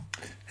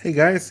Hey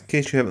guys, in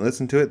case you haven't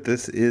listened to it,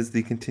 this is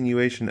the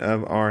continuation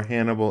of our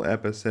Hannibal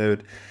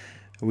episode.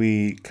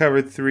 We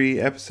covered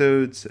 3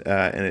 episodes,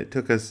 and it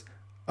took us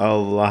a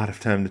lot of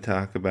time to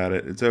talk about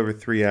it. It's over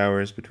 3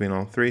 hours between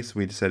all three, so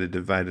we decided to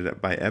divide it up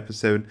by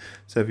episode.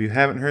 So if you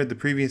haven't heard the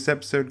previous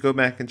episode, go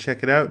back and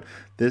check it out.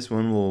 This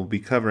one will be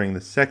covering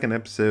the second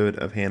episode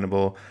of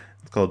Hannibal.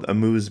 It's called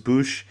Amuse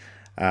Bouche,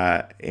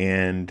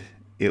 and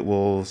it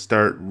will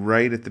start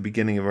right at the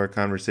beginning of our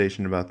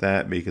conversation about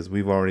that because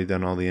we've already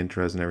done all the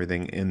intros and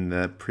everything in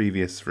the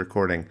previous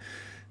recording.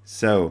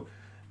 So,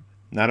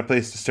 not a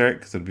place to start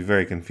because it'd be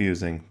very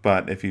confusing.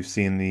 But if you've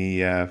seen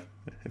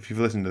if you've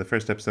listened to the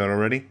first episode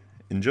already,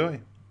 enjoy.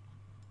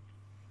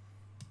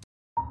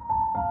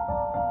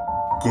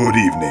 Good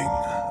evening,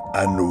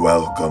 and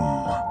welcome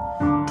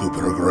to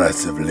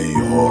Progressively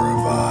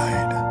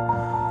Horrified,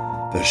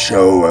 the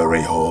show where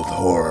we hold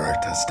horror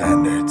to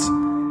standards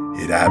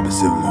it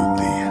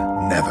absolutely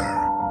never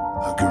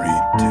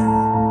agreed to.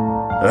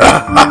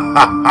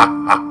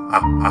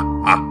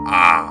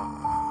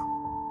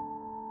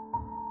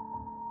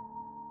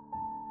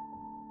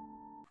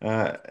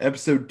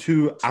 Episode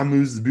 2,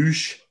 Amuse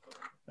Bouche,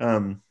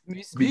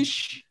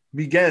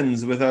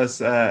 begins with us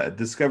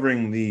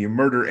discovering the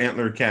Murder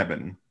Antler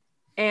Cabin.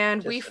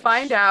 And we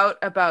find out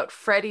about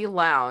Freddie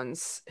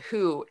Lounds,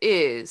 who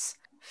is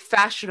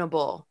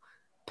fashionable,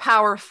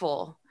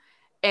 powerful,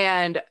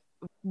 and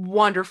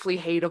wonderfully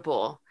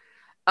hateable.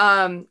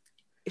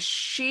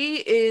 She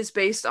is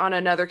based on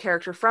another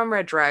character from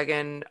Red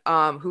Dragon,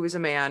 who is a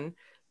man,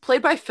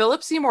 played by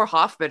Philip Seymour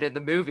Hoffman in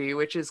the movie,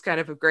 which is kind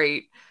of a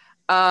great.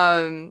 He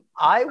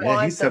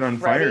set on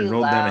fire and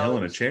rolled down a hill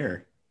in a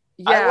chair.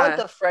 Yeah. I want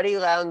the Freddie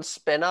Lounds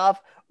spinoff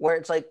where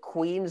it's like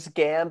Queen's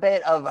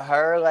Gambit of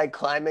her like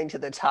climbing to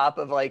the top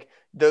of like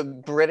the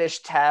British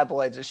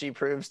tabloids as she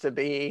proves to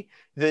be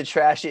the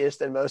trashiest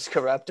and most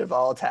corrupt of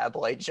all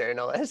tabloid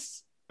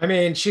journalists. I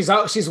mean, she's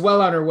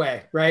well on her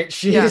way, right?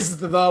 She is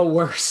the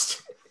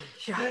worst.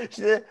 Yeah.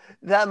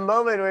 That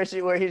moment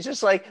where he's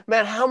just like,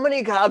 man, how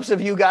many cops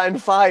have you gotten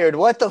fired?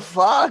 What the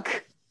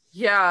fuck?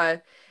 Yeah.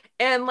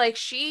 And like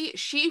she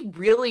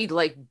really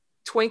like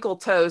twinkle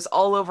toes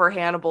all over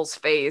Hannibal's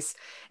face.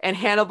 And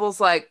Hannibal's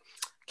like,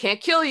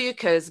 can't kill you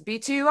because be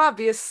too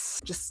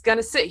obvious. Just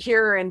gonna sit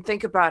here and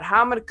think about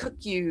how I'm gonna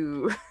cook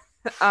you.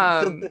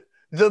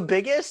 The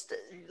biggest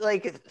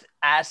like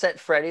asset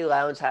Freddie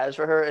Lounds has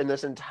for her in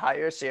this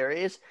entire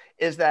series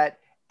is that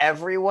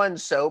everyone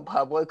so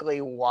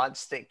publicly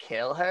wants to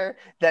kill her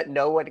that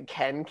no one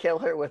can kill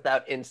her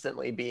without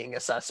instantly being a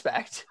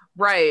suspect.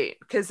 Right,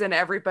 because then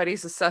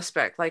everybody's a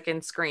suspect, like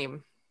in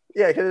Scream.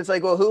 Yeah, because it's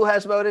like, well, who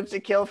has motive to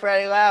kill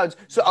Freddie Lounds?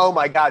 So, oh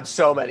my God,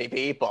 so many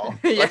people.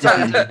 Let's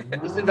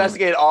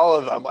investigate all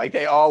of them. Like,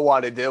 they all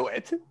want to do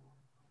it.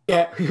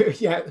 Yeah,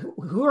 yeah.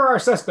 Who are our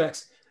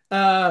suspects?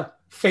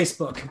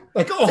 Facebook.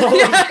 Like, all of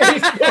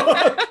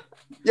Facebook.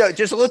 Yo,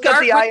 just look Start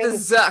up the IMDb.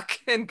 The Zuck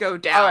and go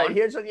down. All right,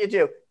 here's what you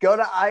do. Go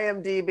to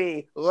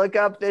IMDb. Look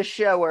up this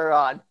show we're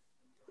on.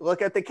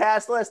 Look at the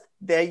cast list.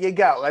 There you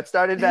go. Let's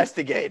start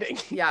investigating.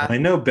 Yeah. I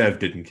know Bev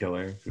didn't kill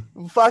her.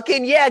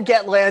 Fucking yeah,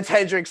 get Lance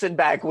Hendrickson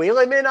back. Wheel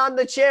him in on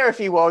the chair if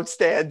he won't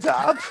stand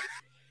up.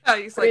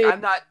 He's like,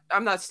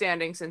 I'm not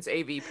standing since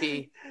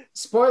AVP.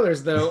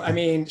 Spoilers though, I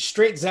mean,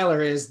 Straight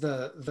Zeller is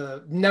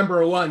the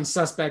number one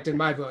suspect in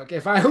my book.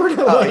 If I were to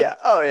look...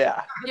 Oh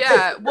yeah.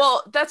 Yeah,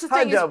 well, that's the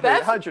thing is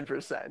Bev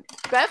 100%.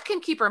 Bev can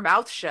keep her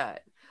mouth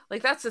shut.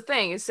 Like that's the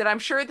thing is that I'm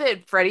sure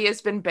that Freddie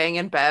has been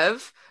banging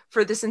Bev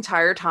for this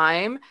entire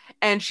time,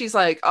 and she's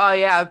like, oh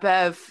yeah,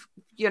 Bev,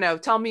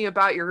 tell me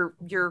about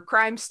your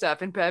crime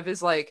stuff, and Bev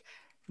is like,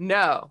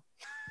 no.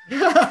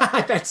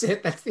 That's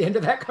it. That's the end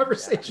of that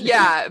conversation.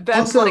 Yeah,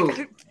 Bev's also,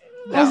 like,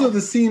 no. Also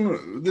the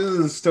scene,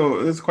 this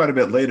is quite a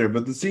bit later,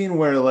 but the scene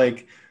where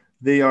like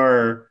they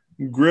are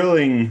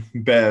grilling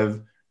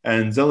Bev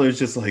and Zeller's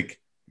just like,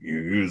 you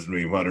used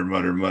me, mutter,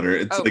 mutter, mutter.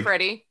 It's like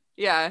Freddie.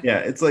 Yeah. Yeah,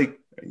 it's like,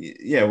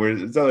 yeah,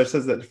 where Zeller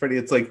says that to Freddie,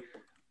 it's like,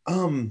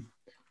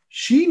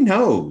 she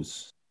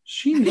knows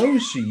she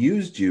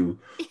used you.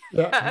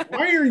 Yeah.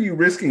 Why are you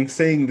risking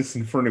saying this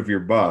in front of your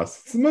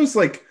boss? It's the most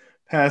like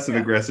passive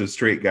aggressive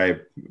straight guy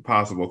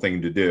possible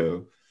thing to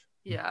do.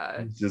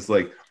 Yeah. It's just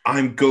like,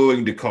 I'm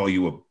going to call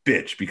you a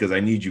bitch because I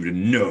need you to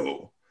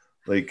know.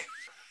 Like,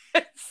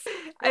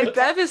 and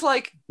Bev is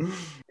like,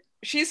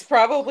 she's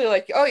probably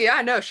like, oh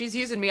yeah, no, she's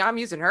using me, I'm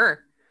using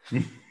her.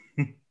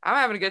 I'm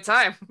having a good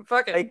time.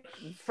 Fuck it. Like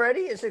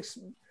Freddie is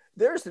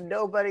there's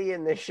nobody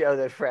in this show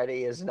that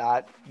Freddie is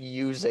not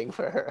using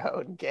for her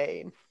own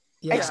gain.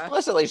 Yeah.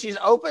 Explicitly, she's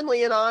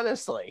openly and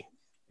honestly.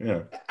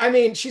 Yeah. I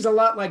mean, she's a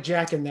lot like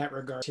Jack in that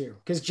regard too,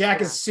 because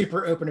Jack is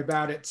super open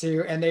about it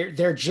too, and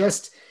they're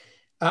just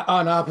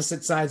on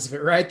opposite sides of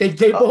it, right?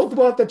 They both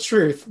want the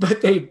truth,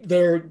 but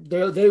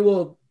they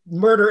will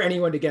murder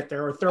anyone to get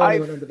there or throw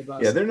anyone under the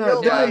bus. Yeah, they're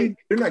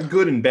not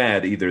good and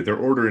bad either. They're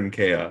order and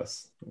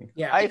chaos.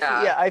 Yeah.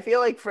 I feel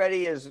like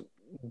Freddie is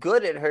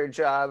good at her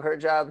job. Her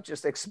job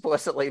just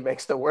explicitly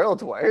makes the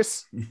world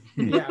worse.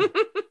 Yeah.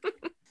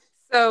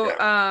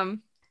 So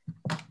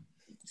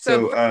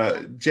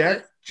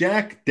Jack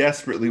Jack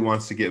desperately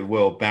wants to get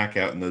Will back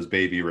out in those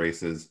baby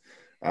races,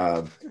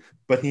 but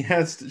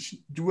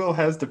Will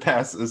has to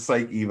pass a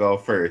psych eval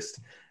first,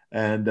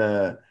 and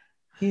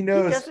he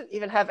knows he doesn't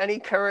even have any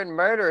current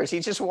murderers.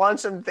 He just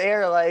wants them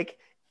there, like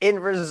in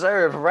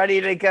reserve, ready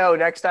to go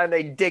next time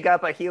they dig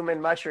up a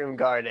human mushroom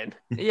garden.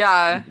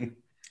 Yeah.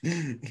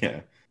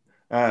 yeah,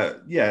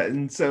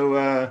 and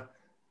so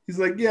he's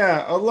like,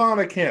 yeah,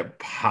 Alana can't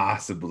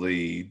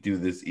possibly do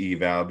this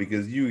eval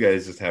because you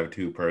guys just have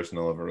too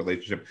personal of a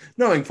relationship,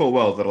 knowing full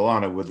well that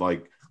Alana would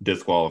like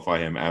disqualify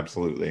him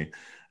absolutely.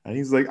 And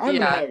he's like, I'm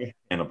gonna have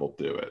Hannibal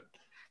do it.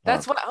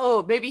 That's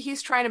maybe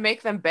he's trying to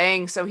make them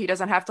bang so he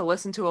doesn't have to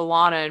listen to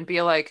Alana and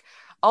be like,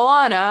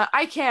 Alana,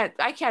 I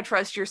can't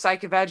trust your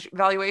psych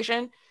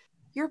evaluation.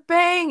 You're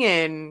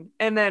banging.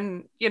 And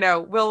then,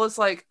 Will is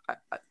like,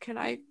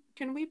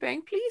 can we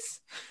bang,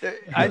 please?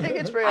 I think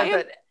it's pretty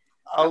that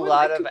a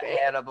lot of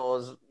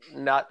Hannibal's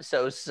not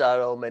so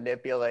subtle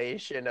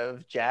manipulation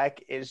of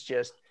Jack is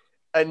just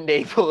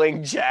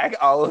enabling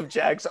all of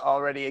Jack's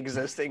already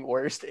existing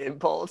worst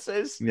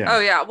impulses. Yeah. Oh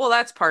yeah. Well,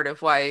 that's part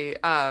of why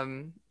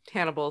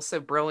Hannibal is so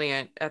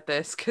brilliant at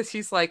this, because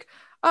he's like,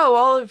 oh,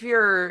 all of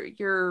your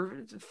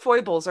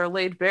foibles are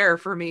laid bare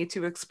for me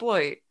to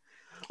exploit.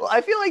 Well,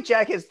 I feel like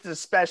Jack is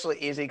especially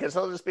easy because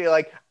he'll just be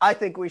like, I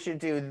think we should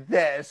do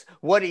this.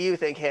 What do you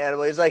think,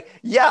 Hannibal? He's like,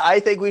 yeah, I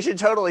think we should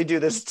totally do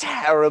this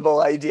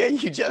terrible idea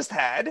you just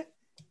had.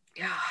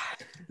 Yeah.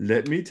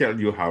 Let me tell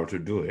you how to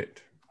do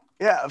it.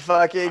 Yeah,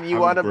 fucking, you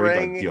want to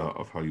bring... idea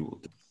of how you will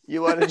do it.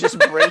 You want to just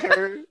bring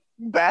her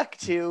back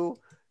to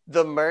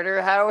the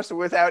murder house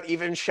without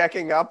even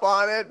checking up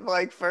on it,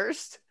 like,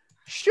 first?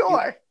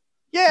 Sure.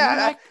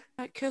 Yeah.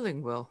 I like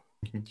killing, Will.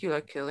 Do you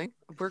like killing?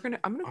 I'm gonna.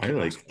 I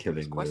like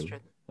killing. Question.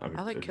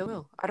 I like kill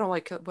Will. I don't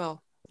like kill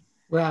Will.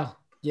 Well,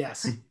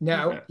 yes.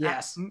 No.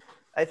 Yes.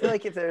 I feel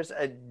like if there's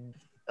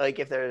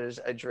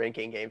a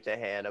drinking game to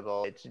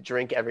Hannibal, it's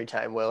drink every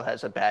time Will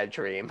has a bad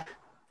dream.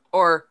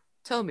 Or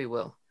tell me,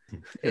 Will.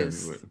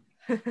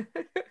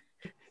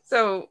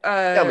 So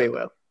tell me,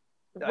 Will.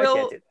 No, I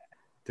can't do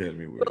that. Tell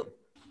me, Will.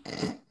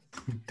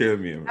 Tell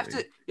me.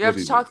 You have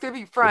to talk through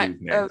your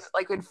front,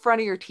 like in front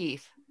of your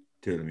teeth.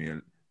 Tell me,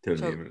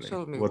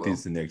 Emily. What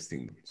is the next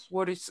thing?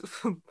 What is?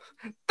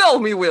 Tell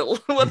me, Will.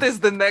 What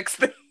is the next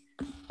thing?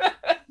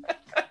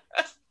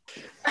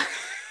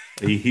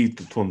 I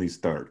hate Tony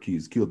Stark.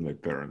 He's killed my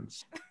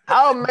parents.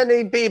 How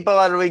many people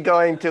are we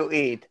going to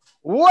eat?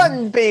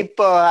 One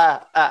people.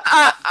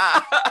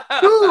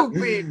 Two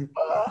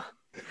people.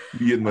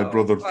 Me and my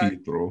brother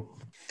Pietro.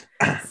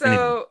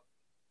 So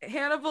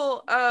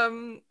Hannibal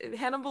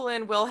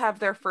and Will have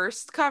their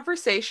first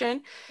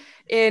conversation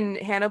in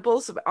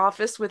Hannibal's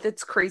office with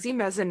its crazy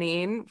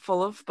mezzanine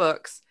full of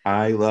books.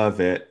 I love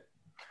it.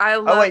 I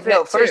love it.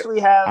 No, first too.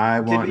 I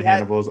want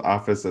Hannibal's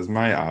office as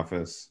my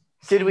office.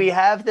 Did we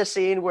have the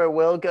scene where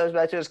Will goes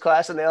back to his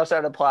class and they all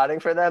start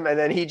applauding for them and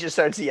then he just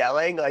starts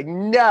yelling like,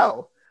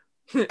 no,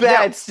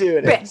 bad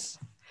students.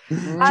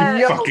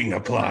 No fucking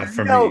applaud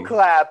for me. No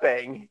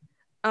clapping.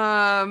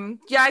 Yeah,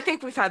 I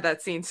think we've had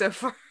that scene so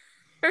far.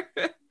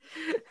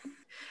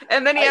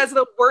 And then he has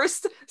the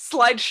worst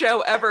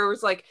slideshow ever. It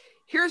was like,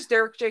 here's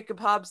Derek Jacob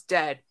Hobbs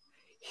dead.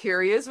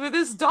 Here he is with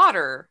his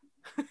daughter.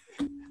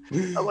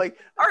 I'm like,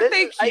 aren't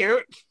they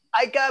cute?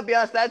 I gotta be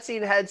honest, that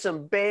scene had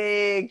some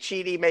big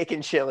Cheaty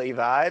making chili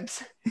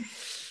vibes.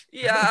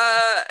 Yeah.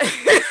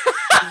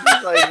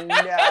 Like,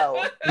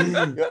 no.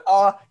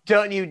 Oh,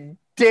 don't you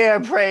dare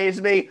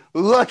praise me.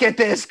 Look at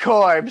this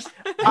corpse.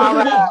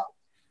 I'm out.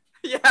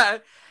 Yeah.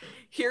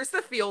 Here's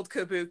the field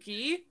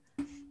kabuki.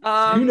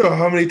 You know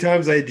how many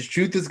times I had to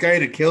shoot this guy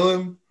to kill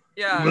him?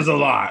 Yeah. It was a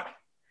lot.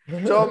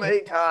 So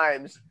many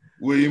times.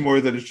 Way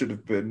more than it should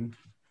have been.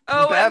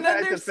 Oh, Bev and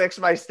then had to fix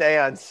my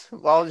stance.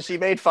 Well, she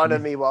made fun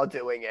of me while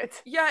doing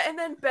it. Yeah, and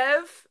then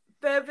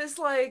Bev is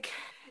like,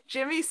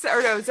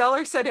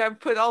 Zeller said I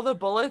put all the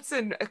bullets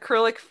in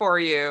acrylic for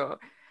you.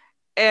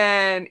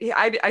 And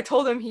I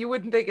told him he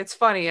wouldn't think it's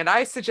funny. And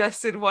I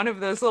suggested one of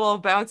those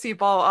little bouncy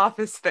ball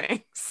office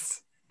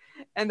things.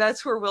 And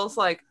that's where Will's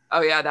like,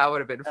 oh yeah, that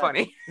would have been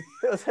funny.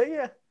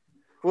 Yeah.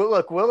 Well,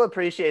 look, Will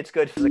appreciates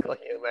good physical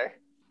humor.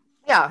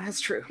 Yeah, that's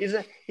true.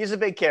 He's a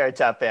big Carrot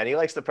Top fan. He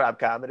likes the prop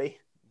comedy.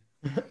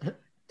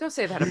 Don't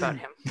say that about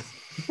him.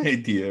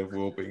 Idea of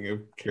Will being a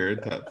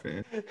Carrot Top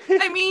fan.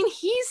 I mean,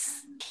 he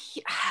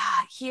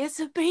is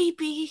a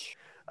baby.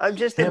 I'm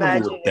just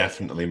imagining. Will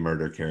definitely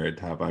murder Carrot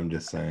Top. I'm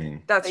just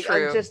saying. That's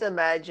true. I'm just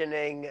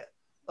imagining,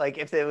 like,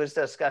 if it was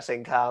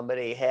discussing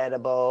comedy,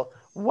 Hannibal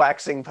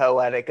waxing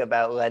poetic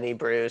about Lenny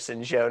Bruce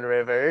and Joan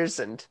Rivers,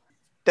 and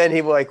then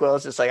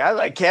Will's just like, I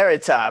like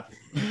Carrot Top.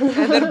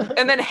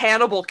 and then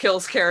Hannibal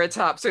kills Carrot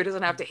Top, so he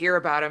doesn't have to hear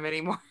about him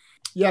anymore.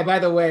 Yeah, by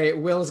the way,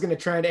 Will's going to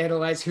try and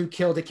analyze who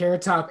killed a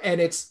Carrot Top, and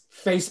it's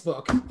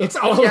Facebook. It's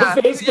all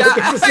over Facebook. Yeah,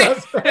 it's a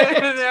suspect.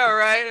 I know,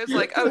 right? It's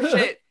like, oh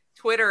shit,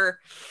 Twitter.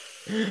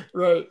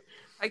 Right.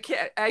 I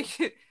can't.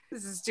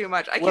 This is too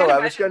much. I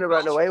was going to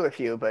run away with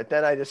you, but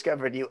then I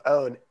discovered you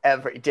own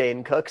every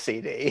Dane Cook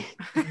CD.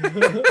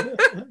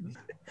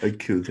 I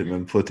killed him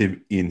and put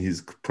him in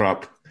his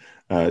prop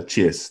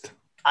chest.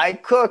 I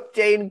cook,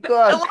 Dane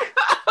cook.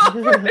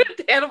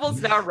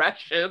 Hannibal's now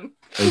Russian.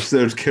 And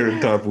serves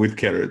carrot top with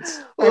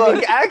carrots.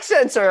 Look,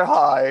 accents are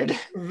hard.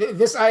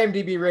 This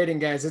IMDb rating,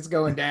 guys, it's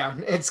going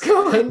down. It's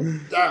going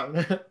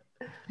down.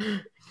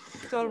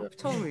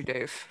 Tell me,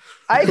 Dave.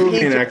 I Cooking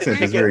peeked an at the accent is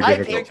chicken. very I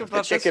difficult. peeked at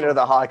the chicken or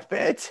the hawk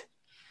bit.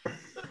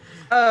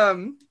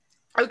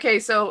 Okay,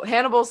 so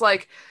Hannibal's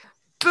like,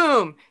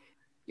 boom,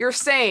 you're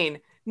sane.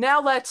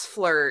 Now let's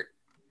flirt.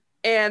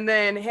 And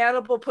then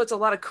Hannibal puts a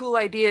lot of cool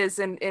ideas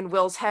in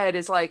Will's head.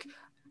 Is like,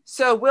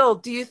 so Will,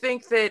 do you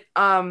think that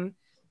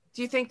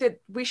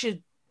we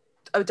should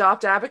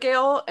adopt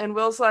Abigail? And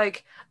Will's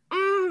like,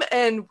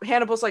 and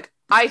Hannibal's like,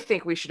 I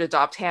think we should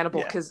adopt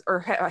Hannibal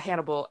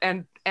Hannibal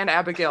and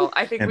Abigail.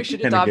 I think we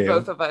should adopt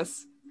both of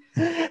us.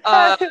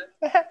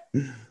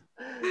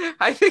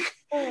 I think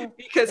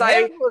because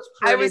I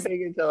was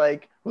big into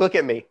like, look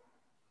at me,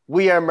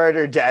 we are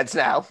murder dads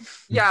now.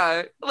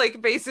 Yeah,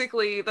 like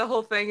basically the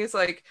whole thing is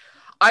like,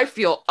 I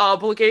feel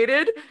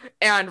obligated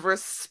and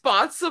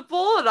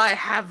responsible, and I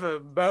have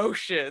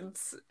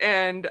emotions.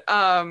 And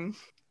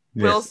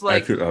Will's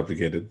like, I feel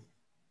obligated.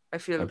 I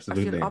feel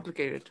Absolutely.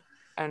 obligated.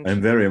 And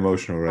I'm very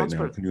emotional right now.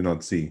 Responsible. Can you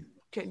not see?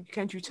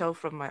 can't you tell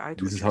from my eye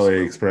This is twitches? how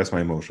I express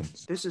my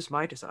emotions. This is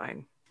my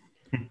design.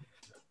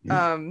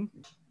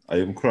 I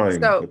am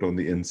crying, So- but on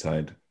the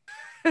inside.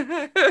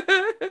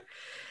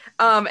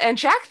 And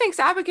Jack thinks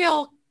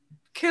Abigail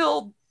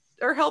killed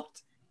or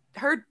helped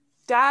her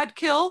dad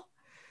kill,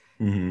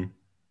 Hmm.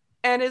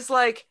 and is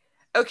like,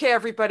 okay,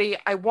 everybody,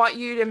 I want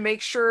you to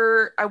make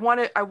sure I want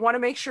to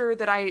make sure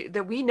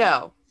that we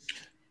know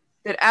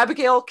that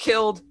Abigail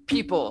killed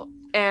people.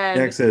 And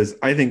Jack says,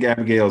 I think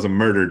Abigail's a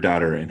murdered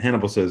daughter. And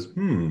Hannibal says,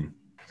 and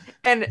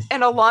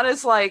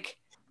Alana's like,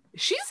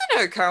 she's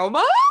in a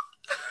coma.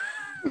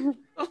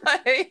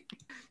 Like,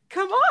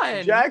 come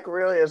on. Jack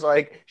really is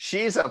like,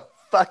 she's a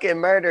fucking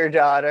murder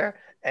daughter,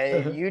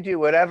 and you do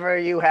whatever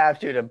you have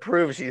to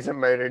prove she's a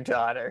murder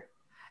daughter.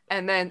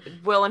 And then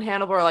Will and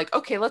Hannibal are like,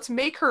 okay, let's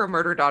make her a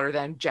murder daughter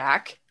then,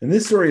 Jack. And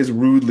this story is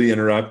rudely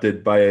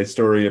interrupted by a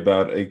story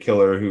about a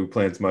killer who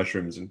plants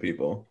mushrooms in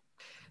people.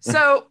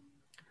 So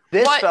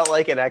This What? felt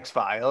like an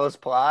X-Files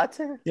plot.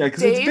 Yeah,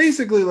 because it's Dave?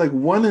 basically like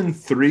 1 and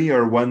 3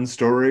 are one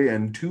story,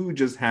 and 2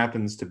 just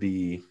happens to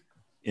be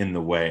in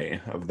the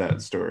way of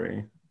that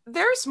story.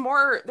 there's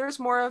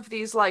more of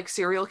these like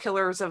serial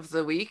killers of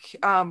the week.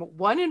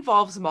 One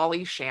involves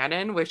Molly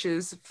Shannon, which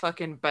is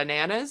fucking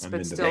bananas, I'm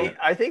but into still that.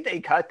 I think they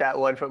cut that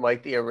one from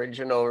like the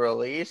original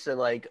release and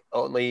like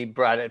only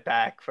brought it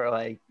back for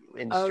like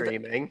in Oh, the-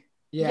 streaming.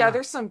 yeah,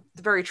 there's some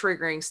very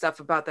triggering stuff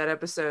about that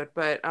episode,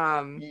 but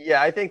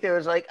Yeah, I think there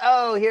was like,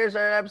 oh, here's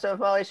our episode of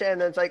Molly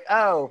Shannon. It's like,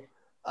 oh,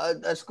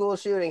 a school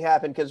shooting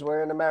happened because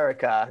we're in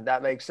America.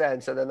 That makes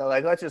sense. And then they're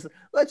like, let's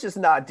just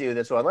not do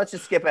this one. Let's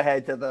just skip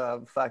ahead to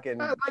the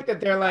fucking. I like that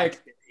they're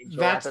like,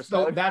 that's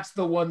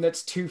the one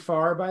that's too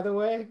far, by the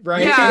way,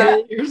 right?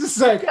 Yeah. You're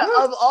just like, Yeah,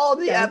 of all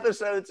the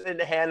episodes in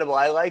Hannibal,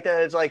 I like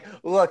that it's like,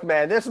 look,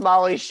 man, this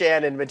Molly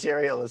Shannon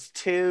material is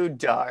too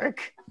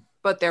dark.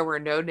 but there were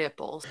no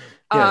nipples.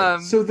 Yeah.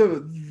 So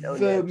the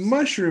nibs.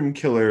 mushroom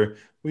killer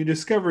we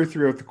discover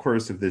throughout the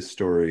course of this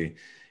story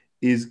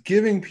is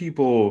giving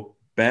people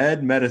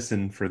bad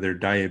medicine for their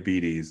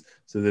diabetes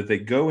so that they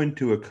go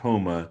into a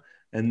coma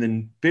and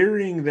then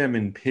burying them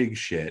in pig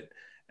shit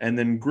and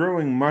then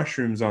growing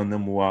mushrooms on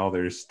them while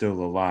they're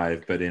still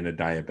alive but in a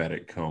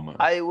diabetic coma.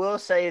 I will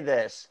say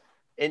this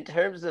in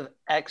terms of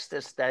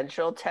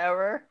existential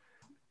terror,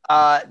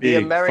 the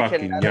Big American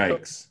fucking medical,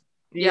 yikes.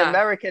 the Yeah.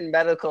 American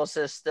medical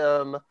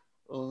system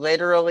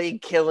literally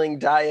killing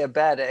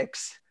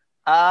diabetics.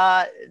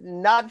 Not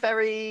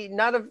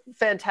a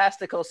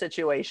fantastical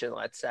situation,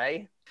 let's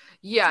say.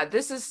 Yeah,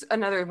 this is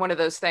another one of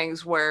those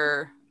things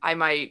where I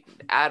might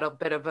add a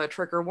bit of a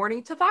trigger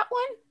warning to that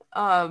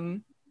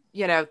one.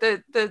 You know,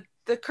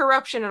 the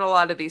corruption in a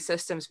lot of these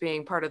systems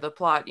being part of the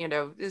plot, you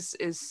know,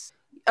 is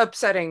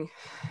upsetting.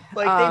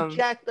 Like they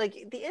jacked,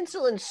 like the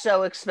insulin's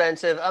so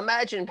expensive.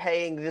 Imagine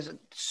paying this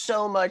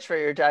so much for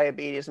your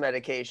diabetes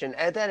medication,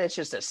 and then it's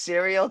just a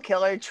serial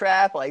killer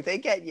trap. Like they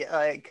get you,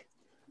 like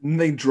And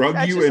they drug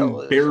That's you just a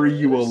and bury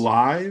you lose-lose.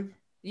 alive.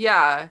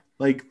 Yeah.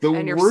 Like the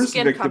And your worst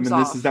skin victim comes in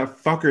this off. is that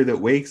fucker that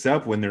wakes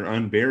up when they're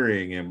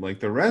unburying him. Like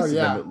the rest Oh, of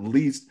yeah. them at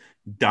least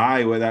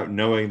die without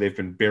knowing they've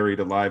been buried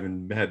alive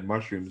and had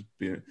mushrooms,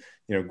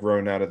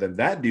 grown out of them.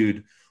 That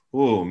dude,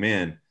 oh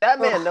man, that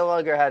man no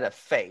longer had a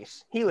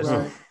face. He was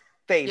Right.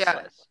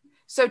 faceless.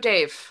 So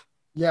Dave,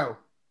 yo.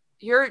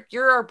 you're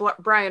our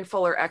Brian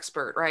Fuller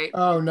expert, right?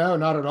 Oh no,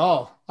 not at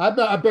all.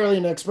 I'm barely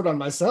an expert on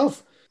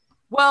myself.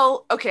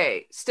 Well,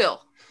 okay,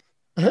 still.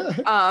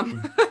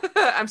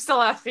 I'm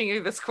still asking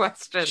you this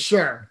question.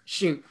 Sure,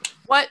 shoot.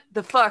 What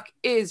the fuck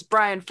is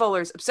Brian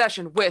Fuller's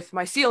obsession with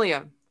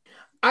mycelium?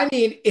 I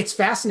mean, it's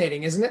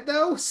fascinating, isn't it?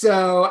 Though,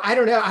 so I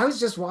don't know. I was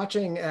just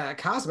watching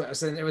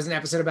Cosmos, and there was an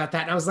episode about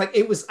that, and I was like,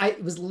 it was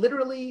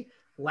literally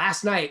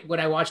last night when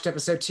I watched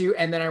episode 2,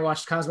 and then I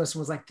watched Cosmos and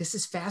was like, this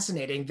is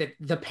fascinating. That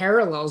the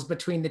parallels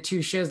between the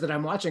two shows that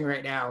I'm watching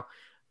right now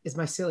is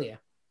mycelia.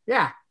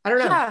 Yeah, I don't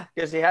know. Yeah.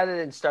 Because he had it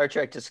in Star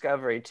Trek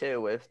Discovery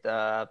too, with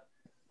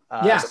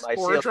Yes. the Spore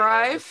mycelium,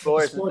 drive.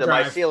 Spore the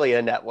drive.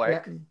 mycelia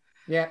network.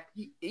 Yeah.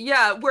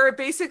 Yeah, where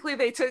basically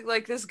they took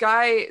like this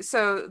guy.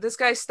 So this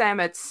guy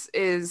Stamets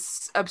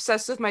is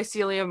obsessed with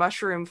mycelium,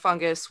 mushroom,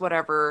 fungus,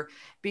 whatever,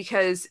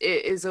 because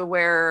it is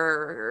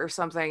aware or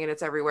something, and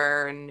it's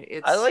everywhere, and I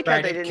it's like how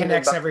Right. they It didn't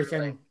connects even bother,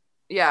 everything. like,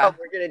 yeah, oh,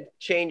 we're gonna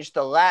change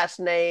the last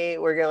name.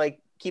 We're gonna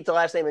like keep the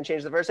last name and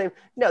change the first name.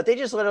 No, they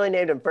just literally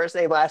named him first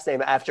name, last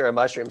name after a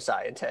mushroom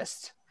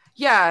scientist.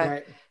 yeah.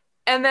 Right.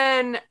 And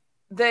then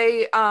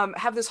they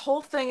have this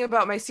whole thing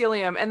about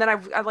mycelium, and then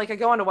I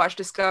go on to watch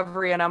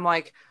Discovery, and I'm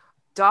like,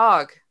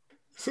 dog,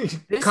 this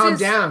Calm is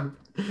down.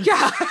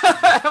 yeah.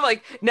 I'm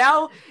like,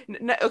 now,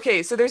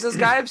 okay, so there's this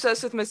guy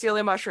obsessed with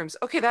mycelium mushrooms.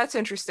 Okay, that's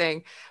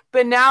interesting.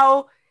 But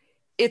now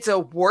it's a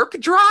warp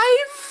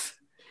drive,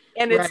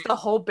 and it's Right. the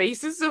whole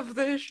basis of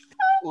the show.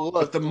 Look,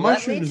 But the let me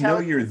mushrooms tell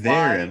know you're you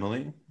there, why-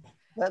 Emily.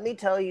 Let me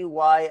tell you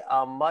why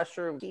a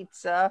mushroom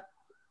pizza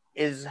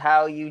is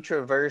how you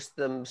traverse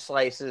the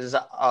slices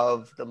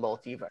of the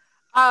multiverse.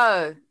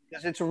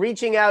 Because it's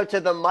reaching out to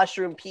the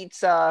mushroom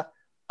pizza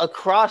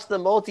across the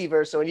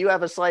multiverse. So when you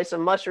have a slice of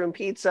mushroom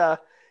pizza,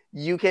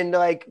 you can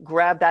like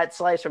grab that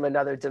slice from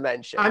another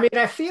dimension. I mean,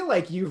 I feel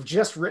like you've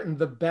just written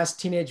the best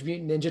Teenage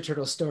Mutant Ninja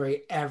Turtle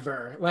story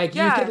ever. Like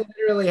you Yeah. could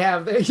literally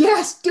have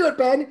yes, do it,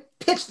 Ben.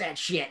 Pitch that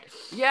shit.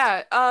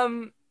 Yeah.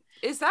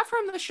 Is that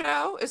from the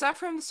show? Is that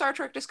from Star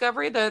Trek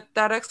Discovery,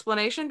 that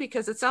explanation?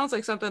 Because it sounds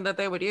like something that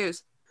they would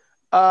use.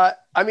 I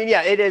mean,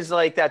 yeah, it is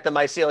like that. The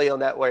mycelial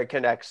network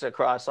connects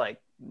across like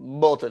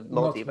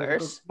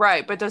multiverse.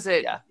 Right, but does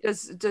it Yeah.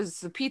 does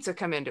the pizza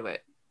come into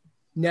it?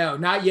 No,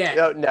 not yet.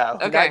 No,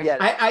 Okay. not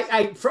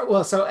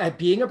yet. So at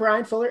being a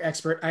Brian Fuller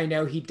expert, I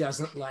know he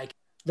doesn't like.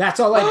 That's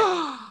all I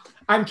know.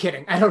 I'm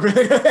kidding. I don't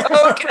really.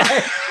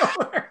 Okay.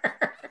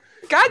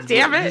 God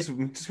damn it.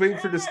 Just wait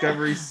for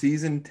Discovery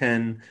Season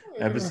 10,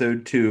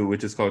 Episode 2,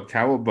 which is called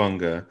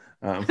Cowabunga.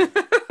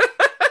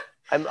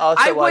 I'm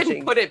also I watching,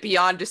 wouldn't put it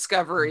beyond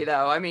Discovery,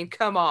 though. I mean,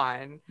 come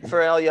on.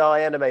 for all y'all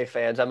anime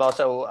fans, I'm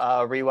also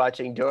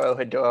rewatching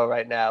Dorohedoro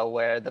right now,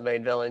 where the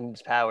main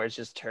villain's powers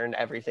just turn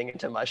everything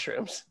into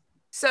mushrooms.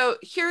 So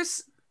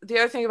here's the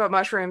other thing about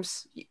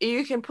mushrooms.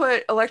 You can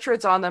put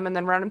electrodes on them and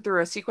then run them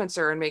through a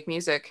sequencer and make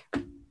music.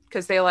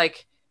 Because they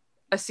like,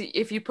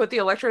 if you put the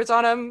electrodes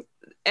on them,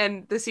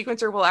 and the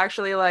sequencer will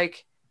actually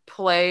like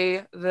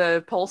play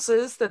the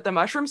pulses that the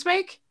mushrooms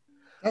make.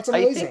 That's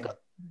amazing.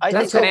 I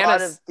That's think a lot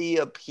bananas. of the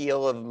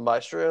appeal of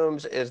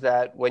mushrooms is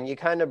that when you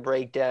kind of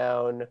break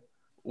down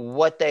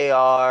what they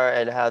are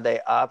and how they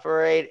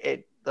operate,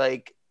 it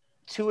like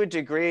to a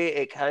degree,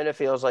 it kind of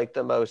feels like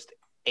the most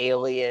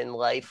alien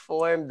life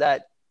form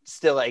that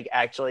still like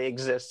actually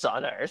exists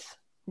on Earth.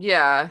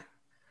 Yeah.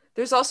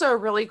 There's also a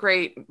really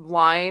great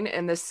line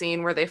in this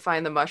scene where they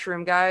find the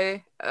mushroom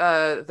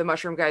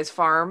guy's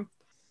farm,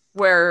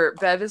 where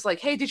Bev is like,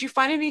 "Hey, did you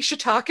find any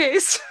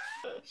shiitakes?"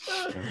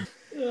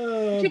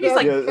 He's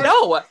like,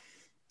 "No."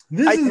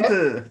 This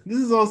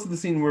is also the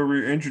scene where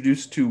we're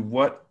introduced to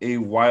what a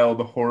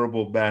wild,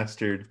 horrible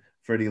bastard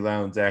Freddie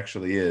Lounds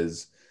actually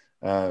is,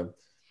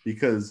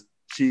 because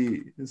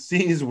she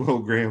sees Will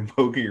Graham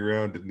poking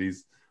around in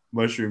these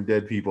mushroom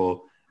dead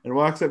people and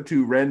walks up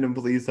to a random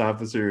police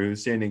officer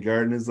who's standing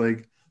guard and is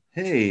like,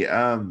 "Hey,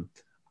 I'm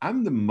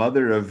the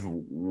mother of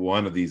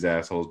one of these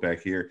assholes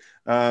back here.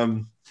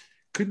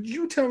 Could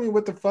you tell me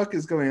what the fuck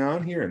is going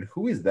on here and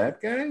who is that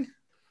guy?"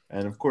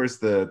 And of course,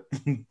 the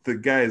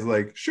guy is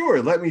like,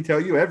 "Sure, let me tell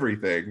you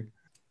everything."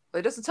 But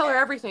it doesn't tell her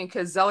everything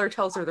because Zeller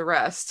tells her the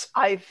rest.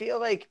 I feel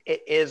like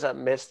it is a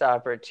missed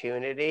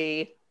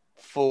opportunity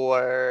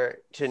to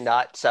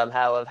not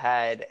somehow have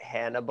had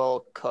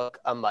Hannibal cook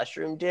a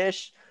mushroom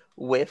dish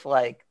with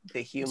like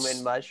the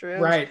human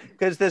mushrooms, Right.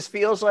 Because this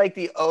feels like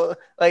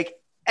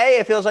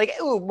it feels like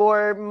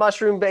more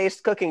mushroom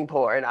based cooking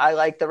porn. I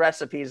like the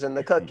recipes and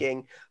the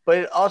cooking, but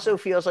it also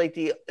feels like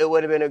it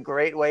would have been a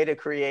great way to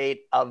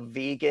create a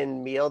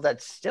vegan meal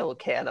that's still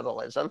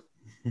cannibalism.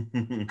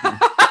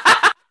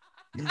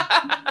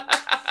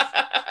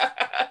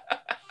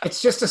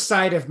 It's just a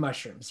side of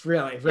mushrooms,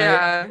 really. Right?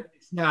 Yeah.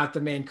 It's not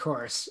the main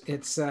course.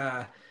 It's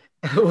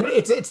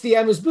it's the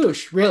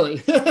amuse-bouche, really.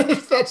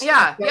 That's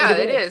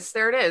it is.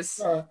 There it is.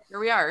 Uh, Here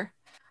we are.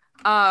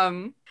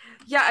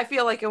 Yeah, I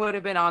feel like it would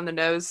have been on the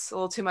nose, a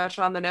little too much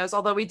on the nose.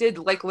 Although we did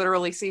like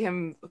literally see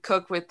him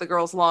cook with the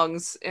girl's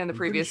lungs in the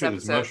previous Pretty sure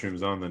there's episode.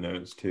 mushrooms on the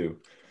nose too.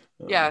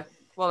 Yeah.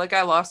 Well, the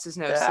guy lost his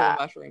nose to the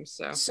mushrooms,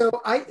 so.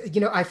 So I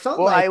felt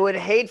Well, like I would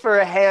hate for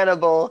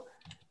Hannibal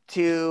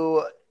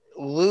to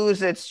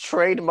lose its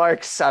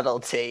trademark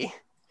subtlety.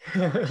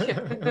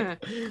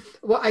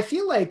 well, I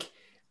feel like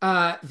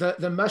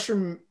The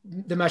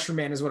mushroom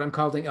man is what I'm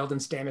calling Eldon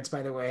Stamets,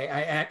 by the way.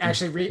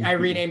 I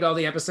renamed all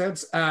the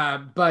episodes.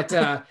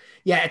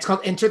 Yeah, it's called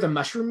Enter the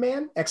Mushroom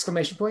Man!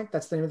 Exclamation point.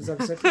 That's the name of this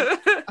episode.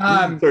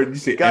 Sorry, did you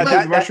say God,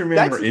 Enter the Mushroom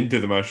Man or Into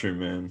the Mushroom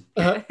Man?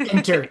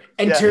 Enter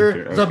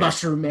Enter, the okay.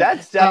 Mushroom Man.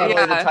 That's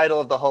definitely the Yeah. title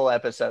of the whole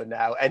episode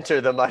now.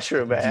 Enter the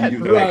Mushroom Man.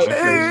 You- Right.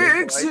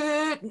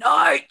 Exit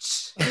night.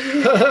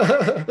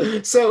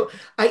 So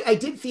I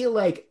did feel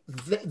like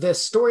the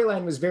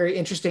storyline was very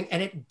interesting,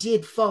 and it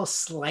did fall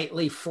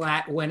slightly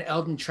flat when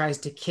Eldon tries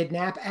to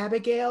kidnap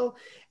Abigail.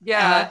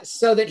 Yeah.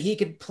 So that he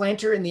could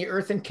plant her in the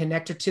earth and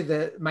connect her to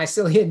the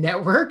mycelial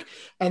network,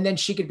 and then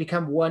she could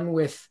become one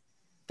with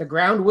the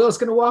ground Will's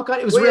going to walk on.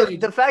 It was Well, really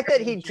the fact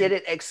that he did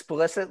it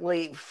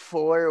explicitly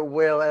for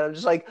Will, and I'm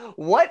just like,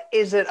 what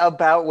is it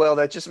about Will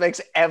that just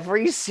makes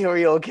every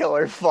serial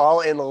killer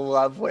fall in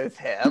love with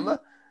him?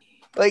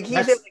 Like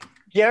he's That's-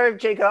 Jared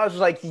J. Cobbs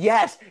was like,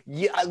 yes,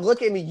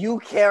 look at me, you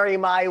carry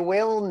my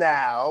Will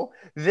now.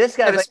 This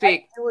guy's So to like,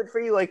 speak. I do it for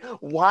you. Like,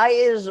 why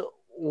is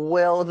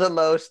Will the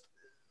most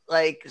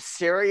like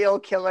serial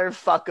killer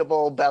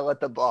fuckable belle at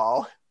the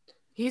ball?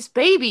 He's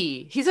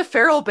baby. He's a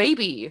feral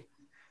baby.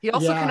 He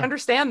also Yeah. can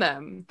understand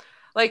them.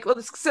 Like, well,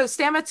 so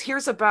Stamets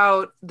hears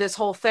about this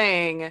whole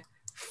thing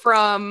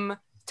from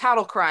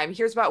Tattle Crime. He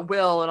hears about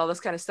Will and all this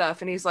kind of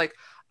stuff. And he's like,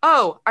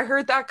 oh, I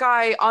heard that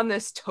guy on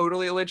this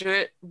totally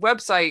legit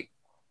website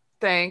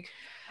thing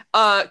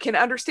can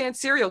understand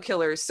serial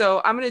killers.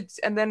 So I'm going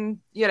to, and then,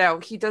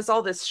 he does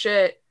all this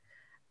shit.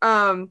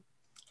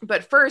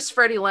 But first,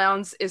 Freddie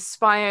Lounds is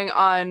spying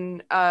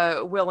on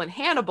Will and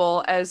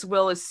Hannibal as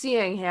Will is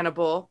seeing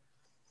Hannibal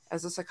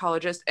as a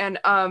psychologist, and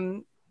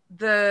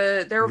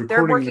they're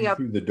Recording working them out,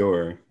 through the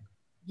door.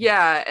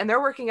 yeah, and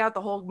they're working out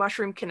the whole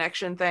mushroom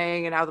connection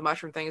thing and how the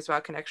mushroom thing is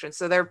about connection.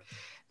 So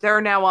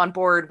they're now on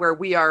board where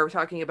we are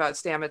talking about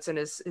Stamets and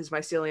his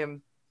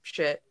mycelium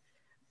shit.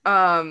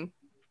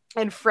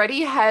 And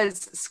Freddie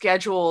has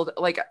scheduled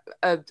like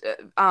an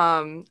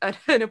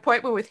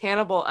appointment with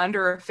Hannibal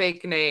under a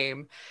fake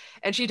name.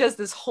 And she does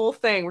this whole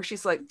thing where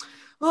she's like,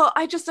 well,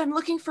 I'm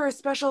looking for a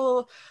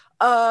special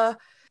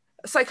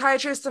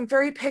psychiatrist. I'm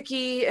very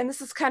picky. And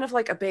this is kind of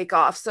like a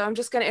bake-off. So I'm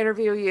just going to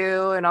interview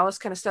you and all this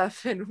kind of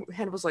stuff. And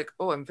Hannibal's like,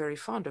 oh, I'm very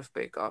fond of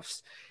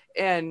bake-offs.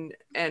 And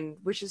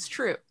which is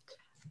true.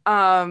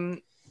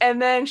 And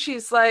then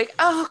she's like,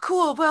 oh,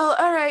 cool. Well,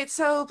 all right.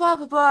 So blah,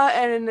 blah, blah.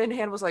 And then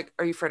Hannibal's like,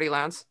 are you Freddie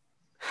Lounds?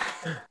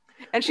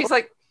 And she's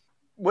like,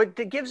 What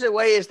gives it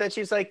away is that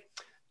she's like,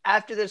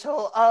 after this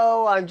whole,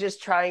 oh, I'm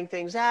just trying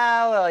things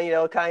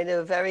out, kind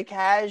of very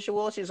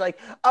casual. She's like,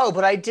 oh,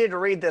 but I did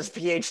read this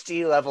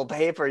PhD level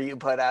paper you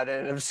put out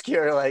in an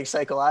obscure like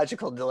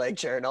psychological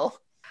journal.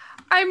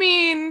 I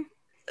mean,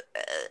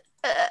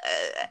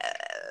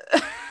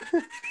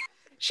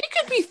 she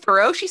could be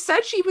thorough. She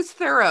said she was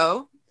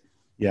thorough.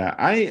 Yeah,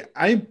 I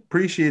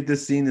appreciate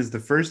this scene as the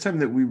first time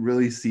that we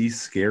really see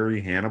scary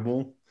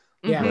Hannibal.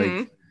 Yeah.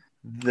 Mhm.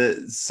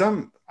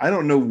 I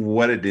don't know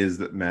what it is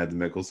that Mads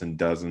Mikkelsen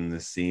does in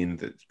this scene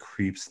that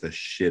creeps the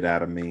shit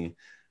out of me,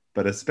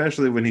 but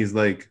especially when he's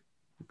like,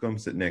 come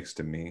sit next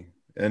to me.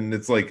 And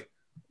it's like,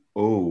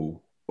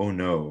 oh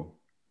no.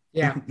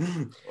 Yeah.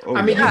 Oh,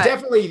 I mean, no. you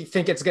definitely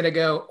think it's going to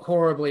go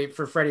horribly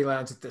for Freddie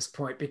Lounds at this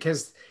point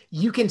because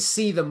you can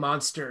see the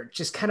monster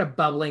just kind of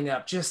bubbling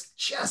up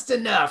just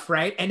enough,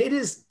 right? And it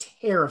is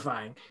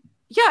terrifying.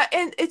 Yeah,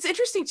 and it's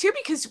interesting too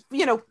because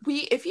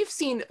if you've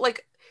seen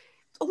like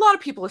a lot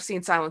of people have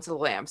seen Silence of the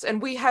Lambs, and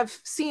we have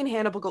seen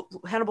Hannibal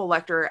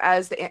Lecter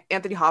as the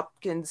Anthony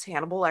Hopkins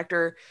Hannibal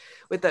Lecter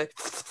with the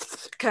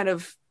kind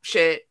of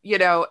shit,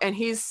 and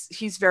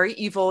he's very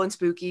evil and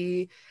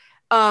spooky,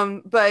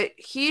 but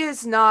he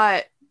is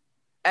not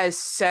as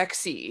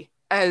sexy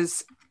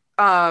as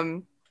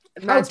Mads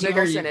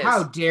Mikkelsen is.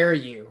 How dare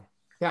you?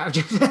 Yeah,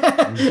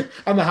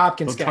 I'm a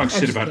Hopkins Don't guy. talk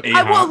shit about Well,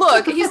 A-Hop.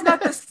 look, he's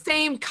not the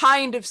same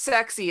kind of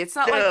sexy. It's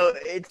not No,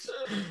 like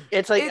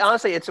it's like it's-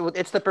 honestly,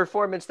 it's the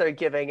performance they're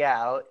giving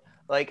out.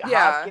 Like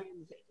Yeah.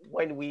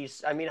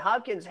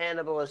 Hopkins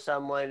Hannibal is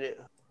someone,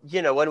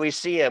 when we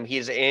see him,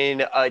 he's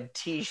in a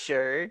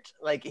t-shirt,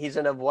 like he's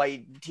in a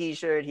white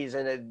t-shirt, he's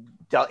in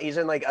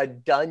like a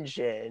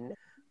dungeon,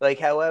 like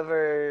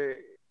however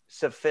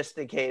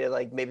sophisticated,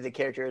 like maybe the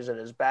character is in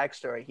his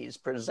backstory, he's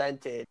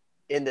presented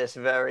in this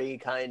very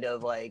kind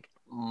of like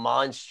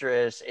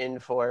monstrous,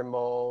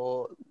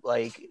 informal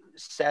like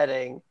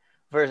setting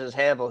versus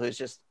Hannibal, who's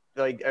just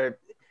like, or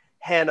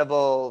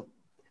Hannibal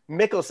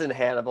Mikkelsen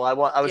Hannibal. I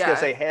was Yeah. gonna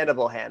say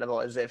Hannibal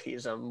as if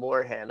he's a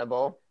more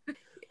Hannibal,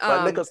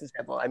 but Mikkelsen's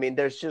Hannibal. I mean,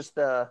 there's just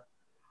the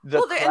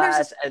Well, and there's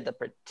class and the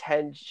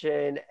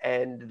pretension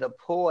and the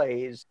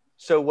poise.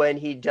 So when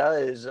he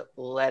does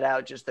let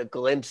out just the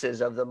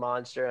glimpses of the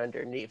monster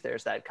underneath,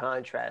 there's that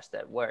contrast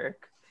at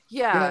work.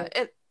 Yeah,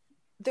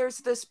 there's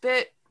this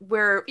bit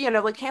where,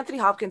 like Anthony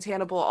Hopkins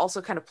Hannibal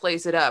also kind of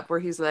plays it up where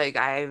he's like,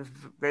 I've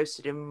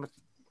roasted him with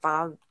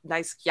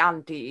nice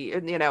Chianti,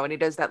 and and he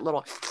does that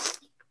little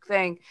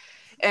thing,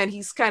 and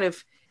he's kind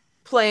of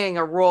playing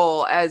a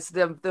role as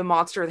the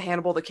monster, the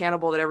Hannibal, the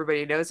cannibal that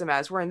everybody knows him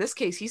as, where in this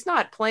case he's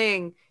not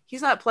playing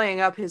he's not playing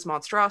up his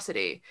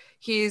monstrosity.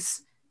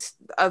 He's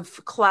a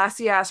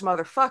classy ass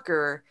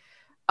motherfucker.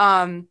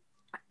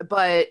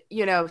 But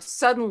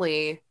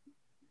suddenly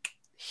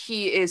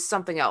he is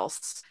something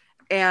else.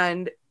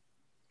 And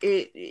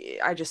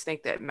I just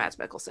think that Mads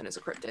Mikkelsen is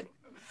a cryptid.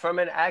 From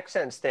an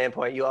accent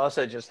standpoint, you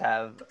also just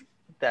have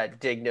that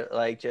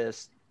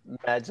just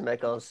Mads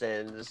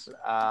Mikkelsen's,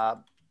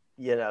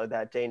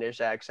 that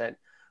Danish accent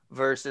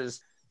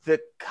versus the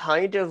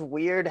kind of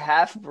weird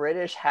half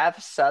British,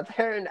 half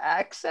Southern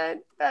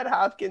accent that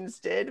Hopkins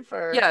did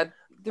for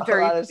the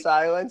very lot of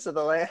Silence of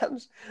the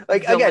Lambs.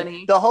 Like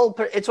villainy.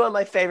 again, it's one of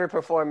my favorite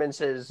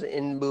performances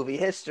in movie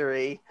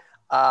history.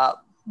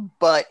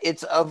 But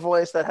it's a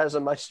voice that has a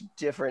much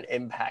different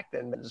impact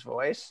than his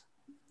voice.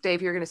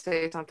 Dave, you're going to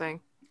say something.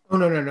 Oh,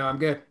 no, I'm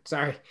good.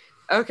 Sorry.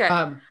 Okay.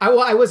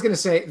 I was going to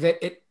say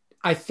that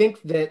I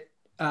think that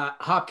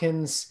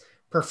Hopkins'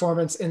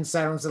 performance in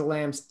Silence of the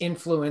Lambs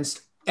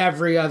influenced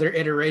every other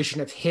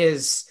iteration of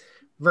his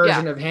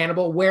version of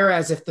Hannibal.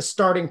 Whereas if the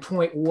starting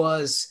point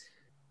was,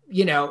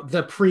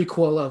 the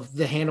prequel of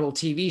the Hannibal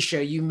TV show,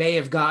 you may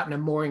have gotten a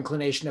more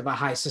inclination of a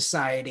high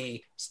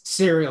society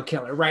serial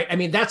killer, right? I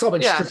mean, that's all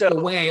been stripped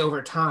away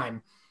over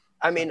time.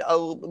 I mean,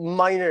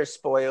 minor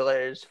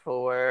spoilers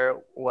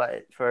for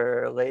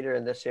later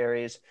in the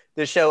series.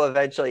 The show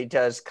eventually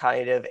does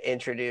kind of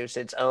introduce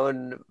its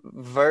own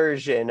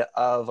version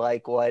of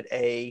like what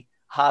a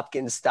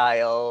Hopkins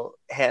style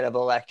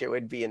Hannibal Lecter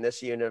would be in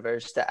this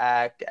universe to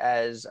act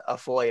as a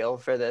foil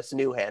for this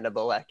new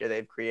Hannibal Lecter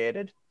they've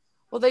created.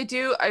 Well, they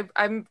do.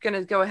 I'm going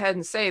to go ahead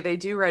and say they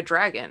do Red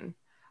Dragon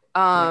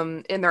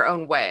in their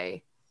own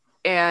way.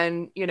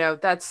 And,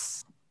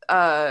 that's,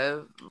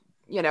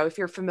 if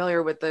you're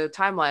familiar with the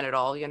timeline at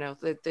all,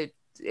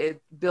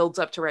 it builds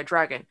up to Red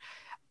Dragon.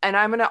 And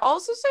I'm going to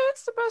also say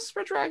it's the best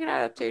Red Dragon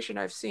adaptation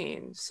I've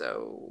seen.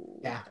 So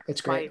yeah, it's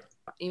great.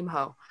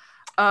 Imho.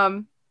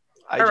 I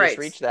just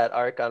reached that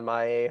arc on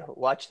my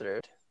watch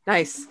through.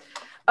 Nice.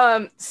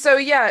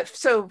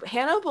 So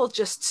Hannibal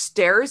just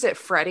stares at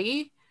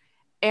Freddy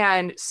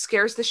and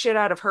scares the shit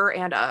out of her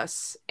and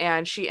us,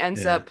 and she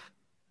ends up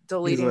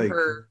deleting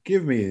her.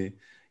 Give me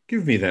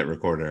that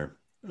recorder.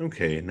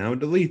 Okay, now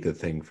delete the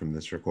thing from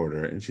this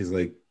recorder. And she's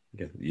like,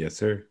 yes,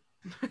 sir.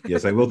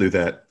 Yes, I will do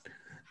that.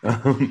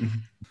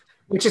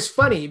 Which is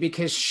funny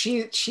because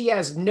she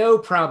has no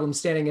problem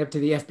standing up to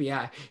the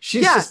FBI.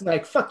 She's just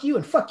like, fuck you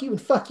and fuck you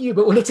and fuck you.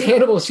 But when it's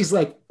Hannibal, she's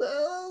like,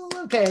 oh,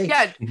 okay.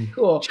 Yeah,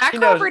 cool. Jack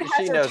Crawford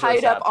has her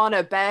tied up on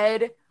a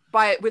bed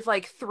with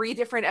like 3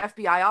 different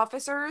FBI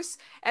officers,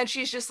 and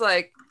she's just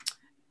like,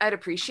 I'd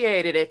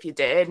appreciate it if you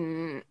did,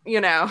 and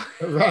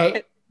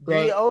Right.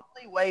 The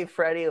only way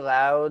Freddie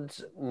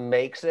Louds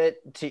makes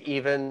it to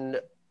even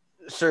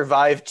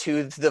survive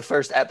to the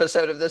first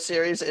episode of this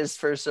series is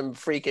for some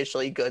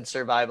freakishly good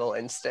survival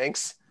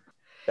instincts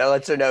that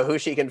lets her know who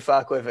she can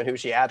fuck with and who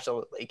she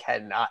absolutely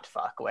cannot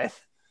fuck with.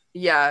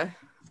 Yeah.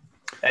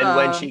 And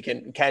when she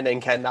can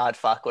and cannot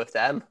fuck with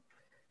them.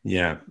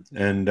 Yeah,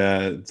 and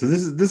so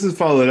this is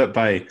followed up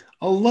by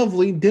a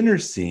lovely dinner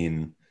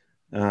scene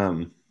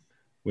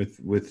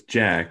with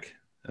Jack.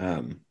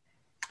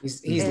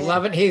 He's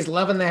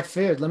loving that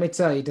food. Let me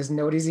tell you, he doesn't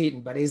know what he's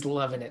eating, but he's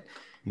loving it.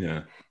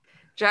 Yeah.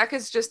 Jack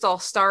is just all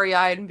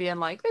starry-eyed and being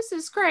like, "This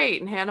is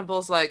great," and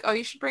Hannibal's like, "Oh,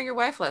 you should bring your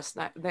wife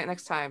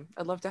next time.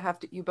 I'd love to have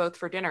you both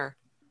for dinner."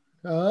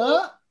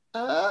 And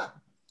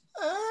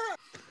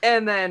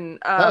then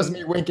that was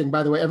me winking,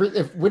 by the way.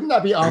 Wouldn't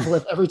that be awful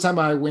if every time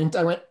I winked,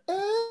 I went?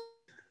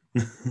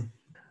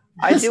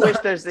 I do wish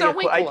there's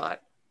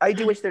I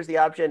do wish there's the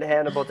option to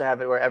Hannibal to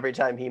have it where every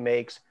time he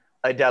makes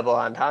a double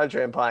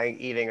entendre implying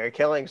eating or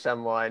killing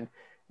someone,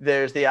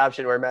 there's the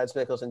option where Mads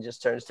Mikkelsen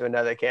just turns to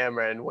another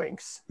camera and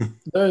winks.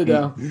 There you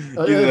go. The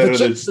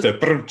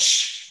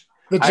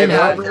I'd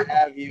love to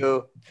have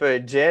you for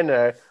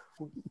dinner.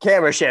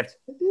 Camera shift.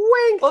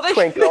 Wink.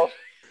 Twinkle.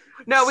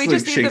 No, we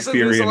just need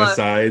Shakespearean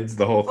asides.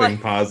 The whole thing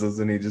pauses,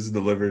 and he just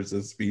delivers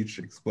a speech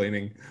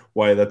explaining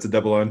why that's a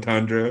double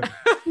entendre.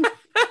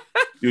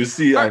 You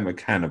see, I'm a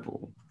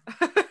cannibal.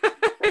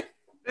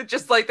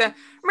 Just like the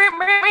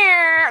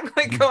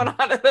like going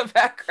on in the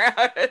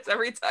background. It's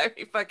every time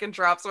he fucking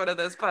drops one of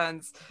those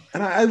puns.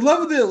 And I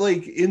love that,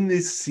 like, in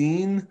this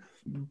scene,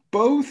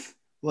 both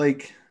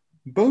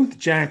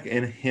Jack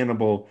and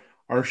Hannibal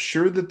are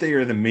sure that they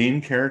are the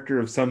main character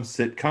of some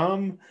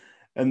sitcom,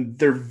 and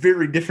they're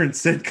very different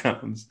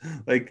sitcoms.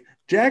 Like,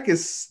 Jack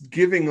is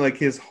giving like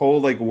his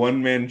whole like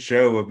one-man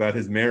show about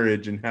his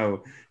marriage and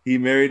how he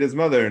married his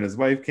mother and his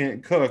wife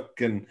can't cook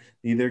and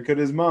neither could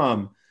his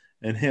mom.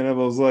 And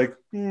Hannibal's like,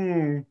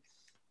 I'm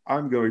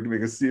going to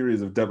make a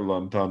series of double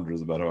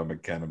entendres about how I'm a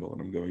cannibal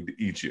and I'm going to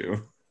eat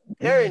you.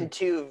 They're in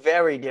 2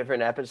 very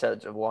different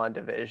episodes of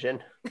WandaVision.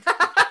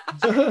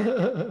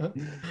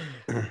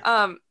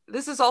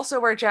 This is also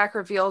where Jack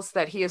reveals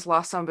that he has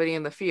lost somebody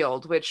in the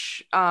field,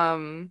 which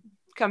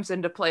comes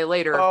into play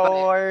later.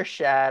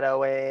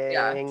 Foreshadowing.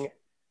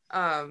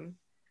 Yeah.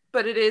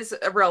 But it is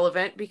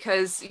irrelevant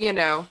because,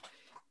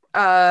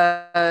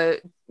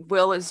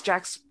 Will is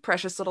Jack's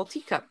precious little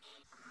teacup.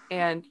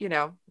 And,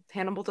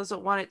 Hannibal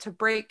doesn't want it to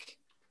break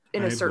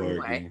in a Hi, certain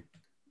Blargy. way.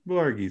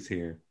 Blargy's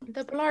here.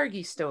 The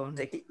Blargy Stone.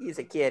 He's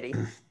a kitty.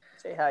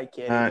 Say hi,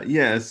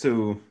 kitty.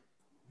 So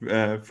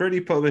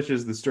Freddy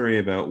publishes the story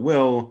about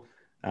Will,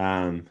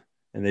 and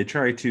they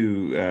try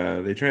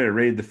to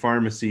raid the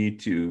pharmacy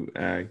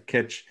to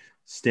catch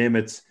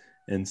Stamets,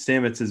 and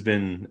Stamets has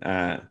been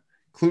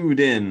clued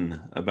in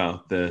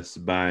about this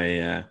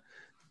by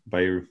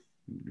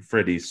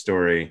Freddy's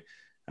story,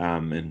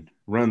 and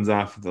runs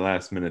off at the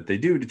last minute. They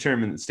do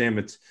determine that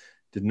Stamets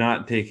did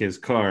not take his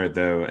car,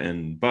 though,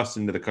 and bust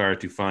into the car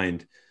to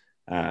find,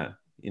 a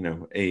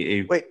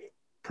Wait,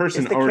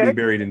 person is the already character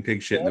buried in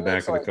pig shit in the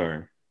back of the like-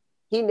 car.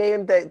 he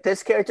named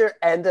this character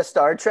and the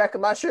Star Trek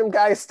mushroom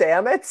guy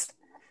Stamets?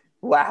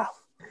 Wow.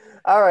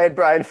 All right,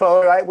 Brian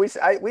Fuller,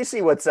 we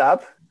see what's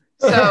up.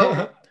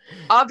 So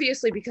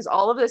obviously, because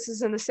all of this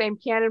is in the same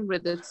canon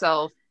with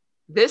itself,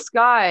 this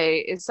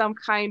guy is some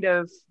kind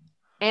of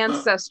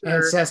ancestor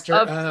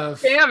of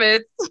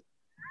Stamets.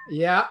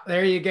 Yeah,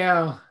 there you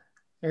go.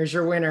 There's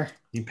your winner.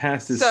 He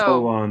passed his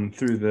soul on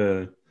through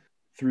the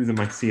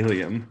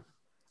mycelium.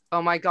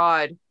 Oh my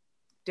God,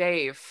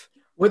 Dave.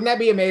 Wouldn't that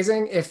be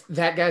amazing if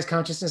that guy's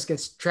consciousness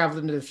gets traveled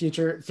into the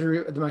future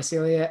through the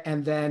mycelia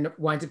and then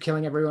winds up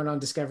killing everyone on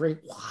Discovery?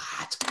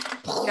 What?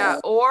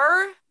 Yeah,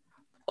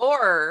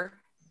 or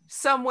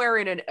somewhere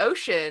in an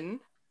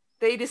ocean,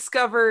 they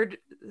discovered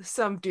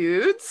some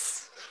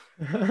dudes.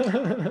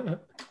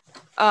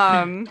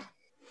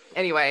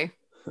 Anyway.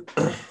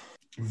 So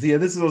yeah,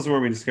 this is also where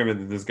we discovered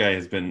that this guy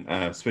has been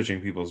switching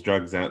people's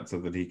drugs out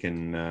so that he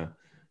can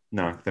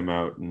knock them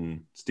out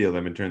and steal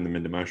them and turn them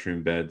into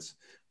mushroom beds,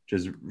 which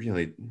is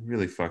really,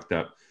 really fucked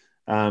up.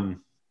 And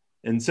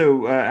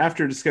so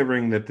after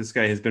discovering that this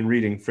guy has been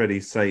reading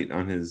Freddy's site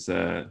on his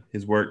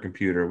work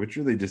computer, which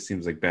really just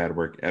seems like bad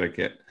work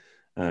etiquette,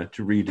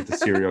 to read the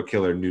serial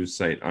killer news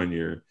site on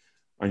your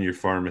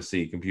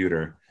pharmacy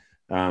computer,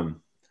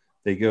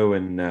 they go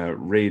and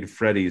raid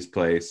Freddy's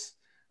place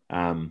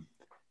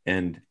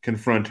and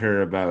confront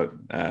her about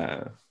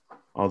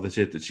all the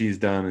shit that she's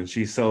done, and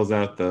she sells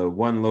out the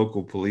one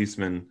local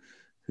policeman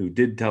who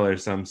did tell her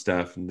some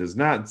stuff and does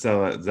not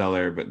sell out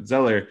Zeller, but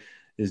Zeller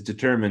is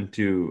determined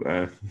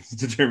to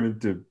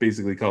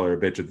basically call her a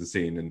bitch at the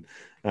scene,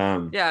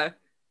 and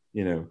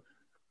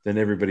then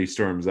everybody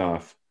storms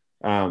off.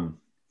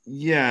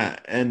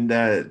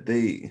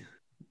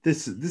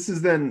 This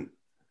is then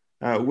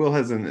Will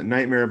has a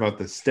nightmare about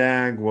the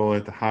stag while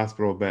at the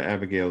hospital by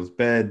Abigail's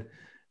bed,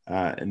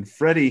 and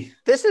Freddy.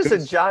 This is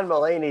a John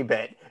Mulaney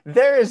bit.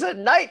 There is a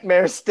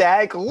nightmare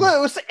stag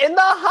loose in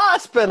the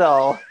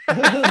hospital.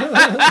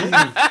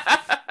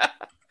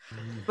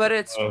 But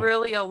it's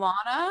really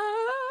Alana.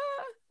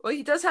 Well,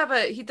 he does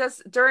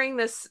during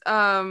this,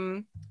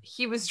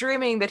 he was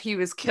dreaming that he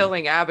was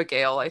killing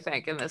Abigail, I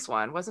think, in this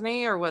one, wasn't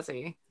he? Or was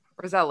he?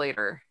 Or was that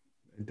later?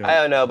 I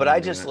don't know, but I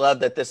just love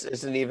that this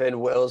isn't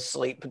even Will's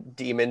sleep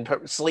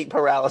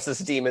paralysis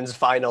demon's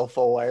final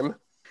form.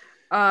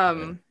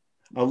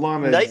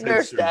 Alana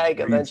nightmare stag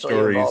eventually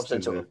evolves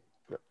into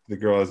the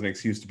girl as an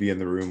excuse to be in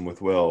the room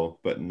with Will,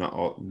 but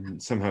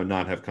somehow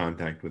not have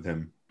contact with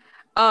him.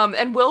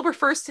 And Will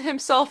refers to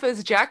himself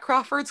as Jack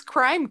Crawford's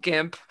crime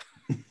gimp.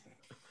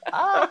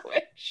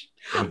 Which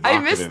I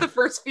missed the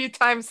first few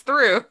times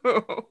through.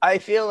 I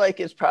feel like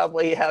it's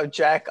probably how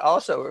Jack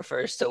also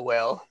refers to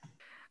Will.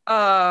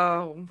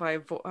 Oh, my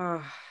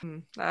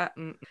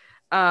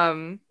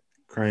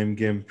Crime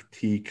Gimp,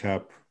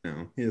 Teacup.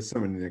 No, he has so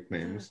many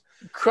nicknames.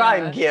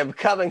 Crime Gimp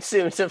coming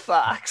soon to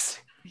Fox.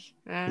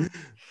 Are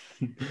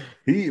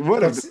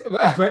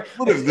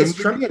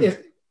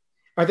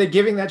they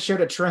giving that show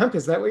to Trump?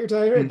 Is that what you're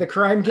talking about? The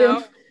Crime Gimp?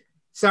 No.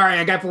 Sorry,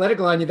 I got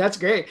political on you. That's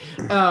great.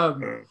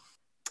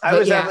 I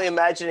was definitely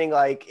imagining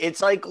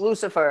it's like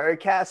Lucifer or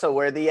Castle,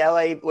 where the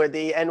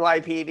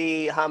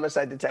NYPD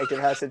homicide detective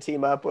has to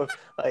team up with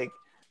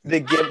the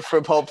Gimp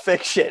for Pulp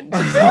Fiction.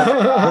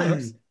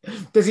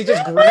 Does he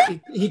just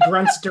grunt? He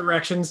grunts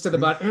directions to the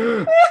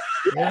button.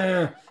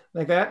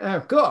 Like that?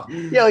 Oh, cool.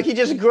 Yeah, he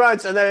just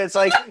grunts, and then it's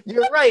like,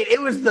 you're right,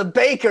 it was the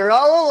baker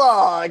all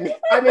along.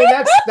 I mean,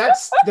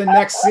 that's the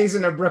next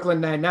season of Brooklyn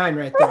Nine-Nine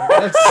right there.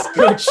 That's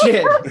good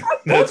shit.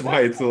 That's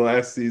why it's the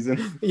last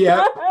season.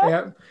 Yeah.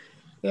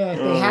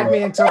 They had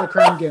me until the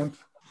Crime Gimp.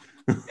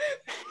 I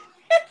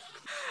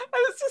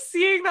was just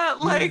seeing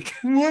that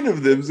one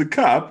of them's a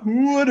cop,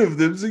 one of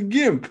them's a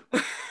gimp.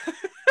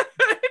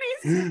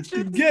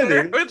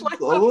 Together with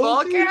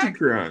all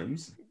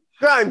crimes.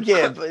 Crime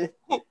Gimp.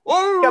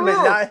 Come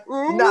at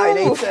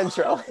 9/8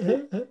 Central.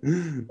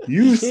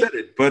 You said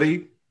it,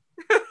 buddy.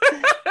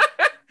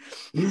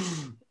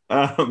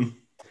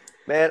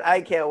 Man, I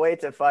can't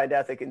wait to find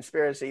out the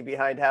conspiracy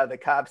behind how the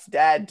cop's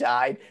dad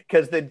died,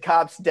 because the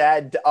cop's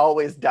dad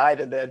always died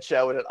in that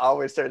show, and it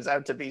always turns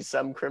out to be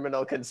some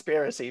criminal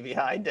conspiracy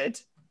behind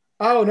it.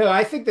 Oh, no,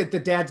 I think that the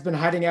dad's been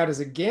hiding out as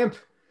a gimp.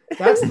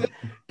 That's the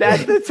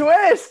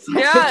twist.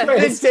 Yeah,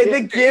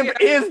 the gimp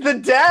is the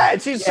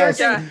dad. She's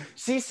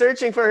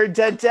searching for her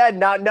dead dad,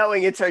 not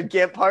knowing it's her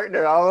gimp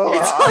partner all along.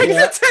 It's like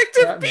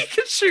Detective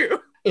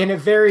Pikachu. in a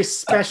very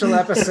special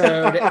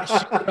episode,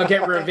 she'll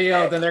get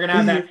revealed, and they're gonna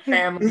have that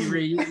family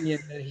reunion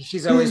that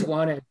she's always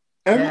wanted.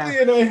 Emily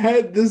and I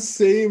had the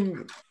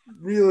same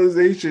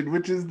realization,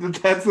 which is that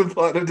that's the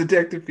plot of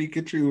Detective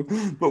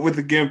Pikachu, but with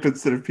a GIMP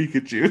instead of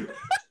Pikachu.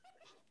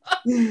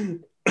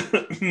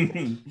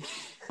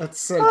 That's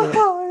so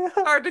good.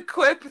 Hard to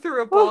quip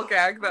through a ball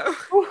gag, though.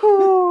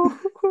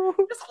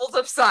 Just holds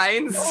up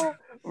signs.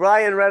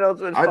 Ryan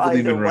Reynolds would I find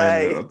believe a in Ryan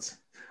way. Reynolds.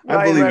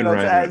 I believe in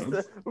Ryan as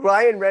Reynolds.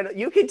 Ryan Reynolds.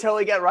 You can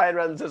totally get Ryan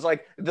Reynolds as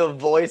like the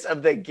voice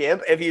of the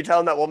GIMP if you tell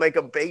him that we'll make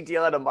a big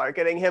deal out of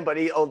marketing him, but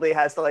he only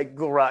has to like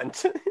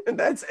grunt, and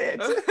that's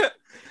it.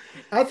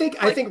 I think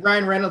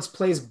Ryan Reynolds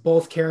plays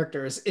both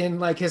characters in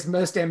like his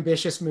most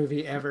ambitious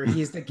movie ever.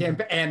 He's the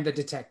GIMP and the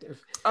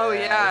detective. Oh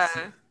yeah.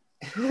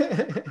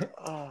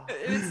 Oh.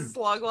 It's his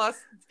long lost.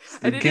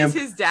 The And it GIMP.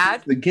 is his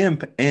dad. The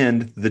GIMP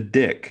and the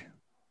Dick.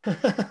 Oh.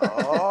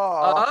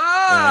 Oh.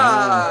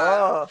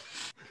 Oh.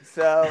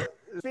 So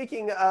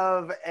speaking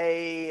of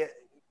I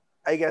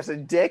guess a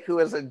dick who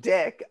is a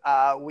dick,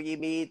 we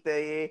meet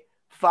the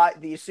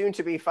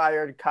soon-to-be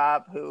fired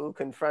cop who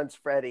confronts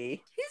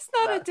Freddy. He's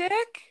not a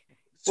dick.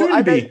 Soon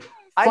Well, to be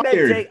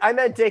fired. I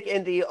meant dick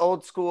in the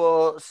old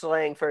school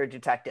slang for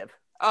detective.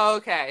 Oh,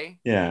 okay.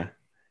 Yeah.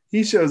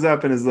 He shows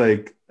up and is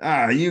like,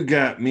 you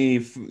got me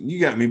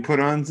put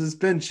on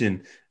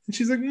suspension. And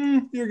she's like,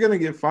 you're going to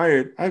get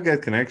fired. I've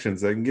got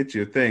connections. I can get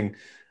you a thing.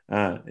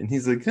 And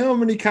he's like, how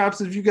many cops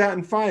have you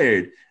gotten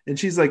fired? And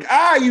she's like,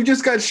 you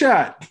just got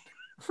shot.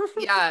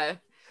 Yeah.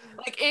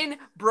 Like in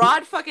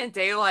broad fucking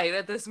daylight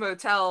at this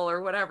motel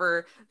or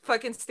whatever,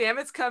 fucking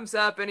Stamets comes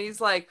up and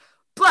he's like,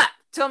 blah,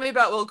 tell me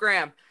about Will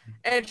Graham.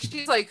 And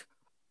she's like,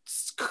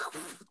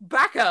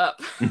 back up.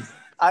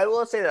 I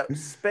will say that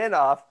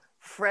spinoff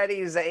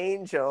Freddy's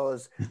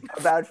Angels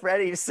about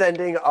Freddy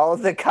sending all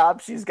the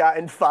cops she's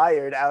gotten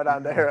fired out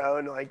on their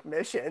own like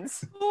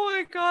missions. Oh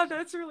my god,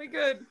 that's really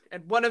good.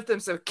 And one of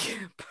them's a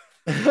GIMP.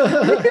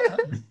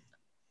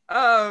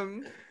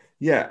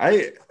 Yeah,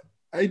 I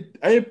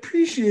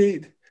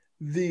appreciate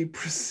the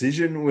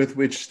precision with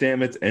which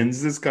Stamets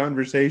ends this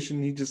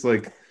conversation. He just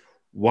like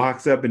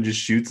walks up and just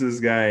shoots this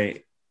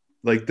guy,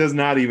 like does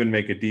not even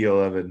make a deal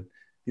of it.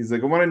 He's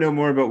like, I want to know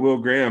more about Will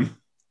Graham.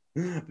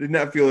 I did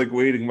not feel like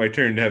waiting my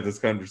turn to have this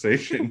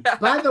conversation.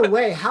 By the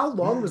way, how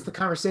long was the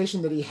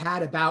conversation that he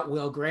had about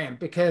Will Graham?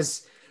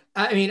 Because,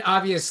 I mean,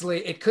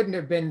 obviously, it couldn't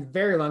have been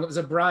very long. It was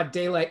a broad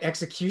daylight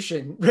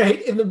execution,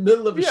 right, in the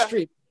middle of a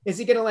street. Is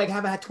he going to, like,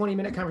 have a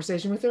 20-minute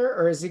conversation with her?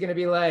 Or is he going to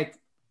be like,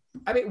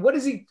 I mean, what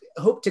does he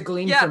hope to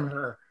glean from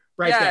her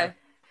there?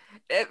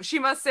 She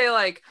must say,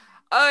 like,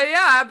 oh,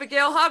 yeah,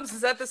 Abigail Hobbs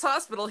is at this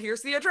hospital.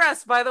 Here's the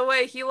address. By the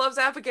way, he loves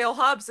Abigail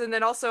Hobbs and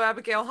then also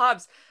Abigail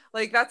Hobbs.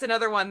 Like, that's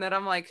another one that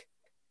I'm like,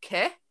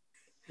 okay?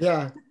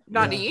 Yeah.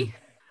 Nani?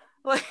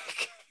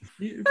 Like,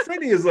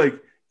 Freddy is like,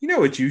 you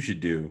know what you should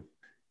do?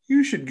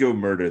 You should go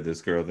murder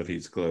this girl that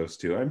he's close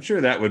to. I'm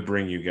sure that would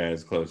bring you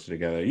guys closer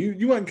together.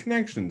 You want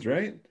connections,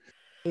 right?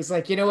 He's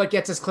like, you know what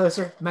gets us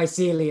closer?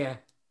 Mycelia.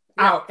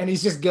 Out. And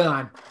he's just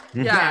gone.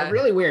 Yeah.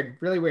 Really weird.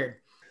 Really weird.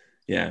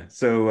 Yeah.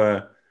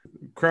 So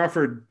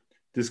Crawford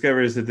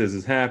discovers that this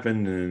has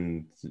happened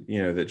and,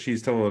 you know, that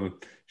she's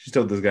told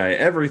this guy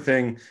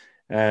everything.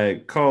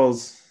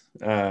 Calls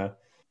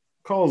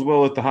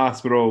Will at the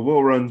hospital.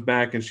 Will runs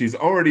back and she's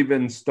already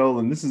been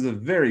stolen. This is a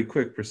very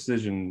quick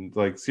precision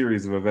like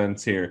series of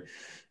events here.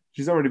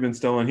 She's already been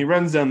stolen. He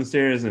runs down the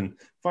stairs and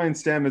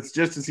finds Stamets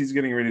just as he's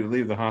getting ready to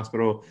leave the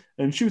hospital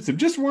and shoots him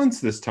just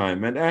once this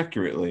time and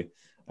accurately.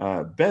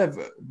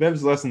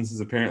 Bev's lessons is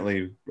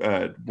apparently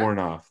worn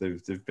off.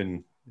 They've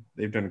done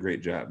a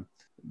great job.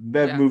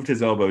 Bev moved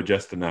his elbow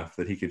just enough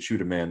that he could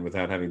shoot a man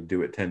without having to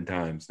do it 10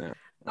 times now.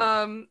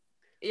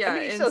 Yeah, I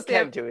mean, he still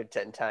can do it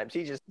 10 times.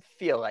 He just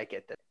feel like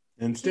it.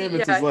 And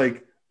Stamets is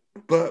like,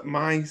 but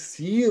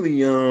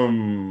mycelium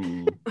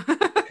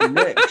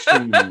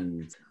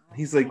connections.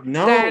 He's like,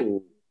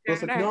 no. I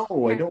was like, no,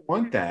 I don't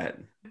want that.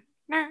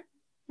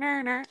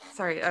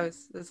 Sorry,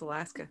 this is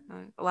Alaska.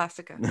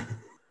 Elastica.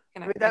 I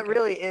mean, that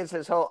really is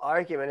his whole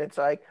argument. It's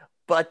like,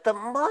 but the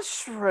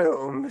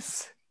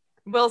mushrooms.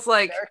 Will's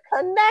like, they're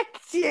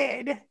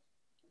connected.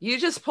 You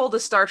just pulled a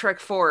Star Trek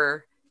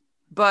 4,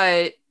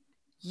 but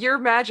your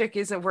magic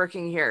isn't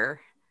working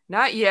here.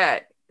 Not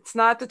yet. It's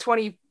not the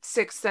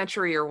 26th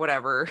century or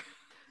whatever.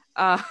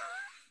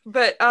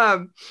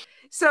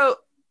 So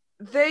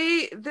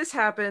this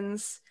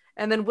happens,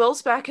 and then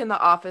Will's back in the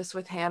office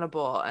with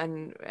Hannibal,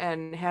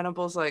 and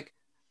Hannibal's like,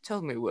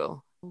 tell me,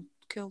 Will, who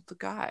killed the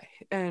guy?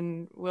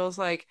 And Will's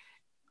like,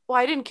 well,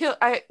 I didn't kill,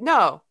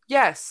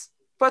 yes,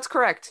 what's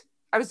correct?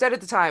 I was dead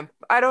at the time.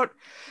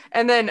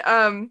 And then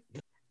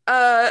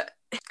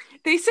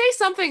they say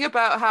something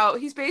about how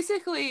he's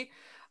basically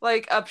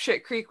like up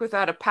shit creek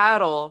without a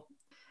paddle.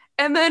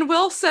 And then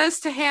Will says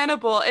to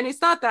Hannibal, and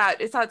it's not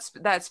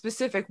that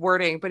specific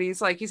wording, but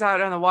he's like, he's out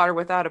on the water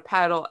without a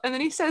paddle. And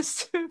then he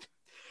says to,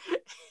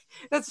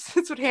 that's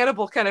what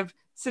Hannibal kind of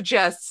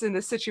suggests in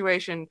this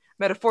situation,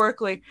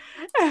 metaphorically.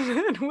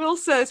 And Will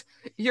says,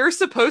 you're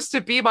supposed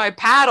to be my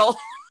paddle.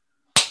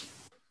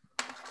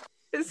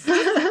 It's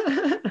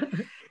just-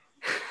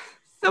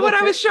 so when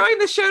I was showing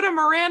the show to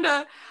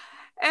Miranda,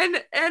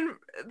 and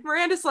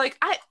Miranda's like,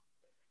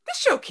 this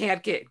show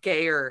can't get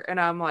gayer, and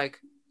I'm like,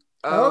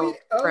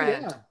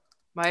 friend, yeah.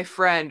 my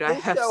friend, I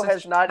This have show such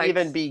has not tight-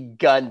 even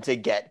begun to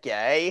get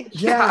gay.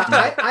 Yeah,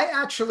 I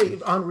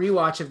actually, on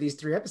rewatch of these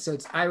 3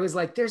 episodes, I was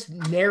like, there's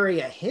nary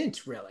a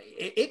hint, really.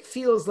 It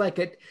feels like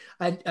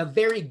a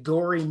very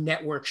gory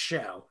network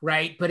show,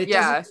 right? But it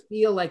doesn't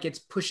feel like it's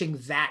pushing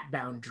that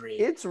boundary.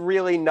 It's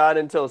really not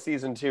until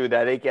season 2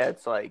 that it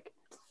gets like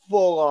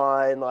full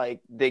on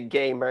like the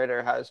gay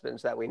murder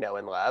husbands that we know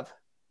and love.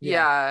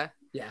 Yeah.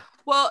 Yeah.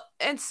 Well,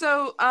 and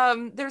so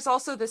there's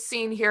also the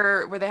scene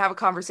here where they have a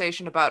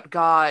conversation about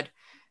God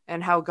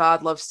and how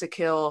God loves to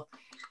kill,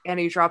 and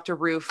he dropped a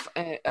roof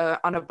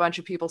on a bunch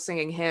of people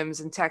singing hymns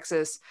in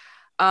Texas,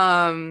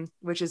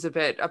 which is a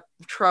bit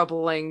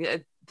troubling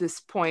at this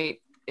point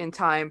in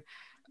time.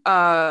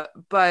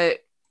 But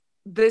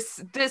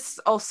this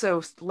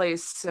also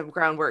lays some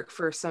groundwork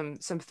for some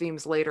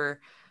themes later.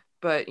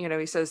 But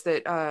he says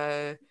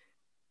that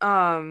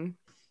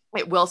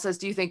Will says,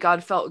 do you think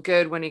God felt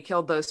good when he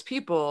killed those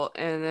people?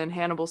 And then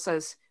Hannibal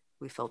says,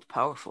 we felt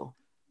powerful.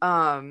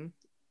 And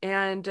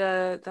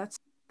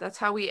that's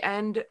how we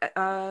end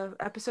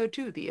episode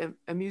 2, the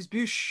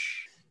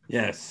amuse-bouche.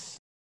 Yes.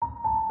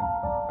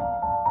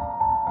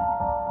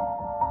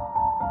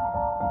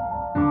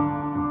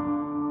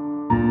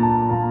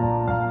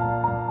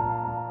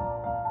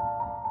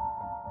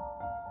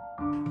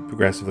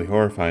 Progressively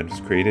Horrified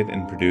was created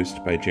and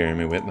produced by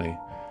Jeremy Whitley.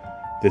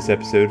 This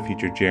episode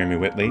featured Jeremy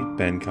Whitley,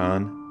 Ben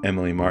Kahn,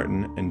 Emily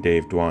Martin, and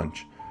Dave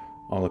Dwanch.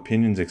 All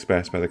opinions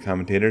expressed by the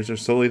commentators are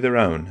solely their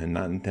own and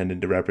not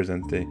intended to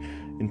represent the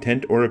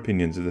intent or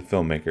opinions of the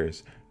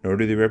filmmakers, nor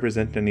do they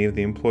represent any of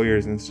the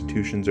employers,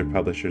 institutions, or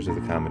publishers of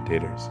the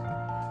commentators.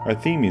 Our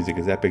theme music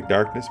is Epic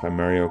Darkness by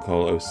Mario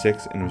Cole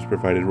 06 and was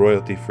provided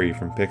royalty-free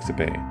from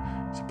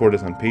Pixabay. Support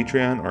us on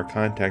Patreon or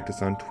contact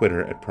us on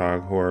Twitter at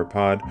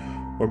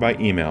ProgHorrorPod or by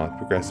email at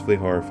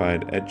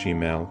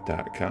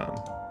progressivelyhorrified@gmail.com.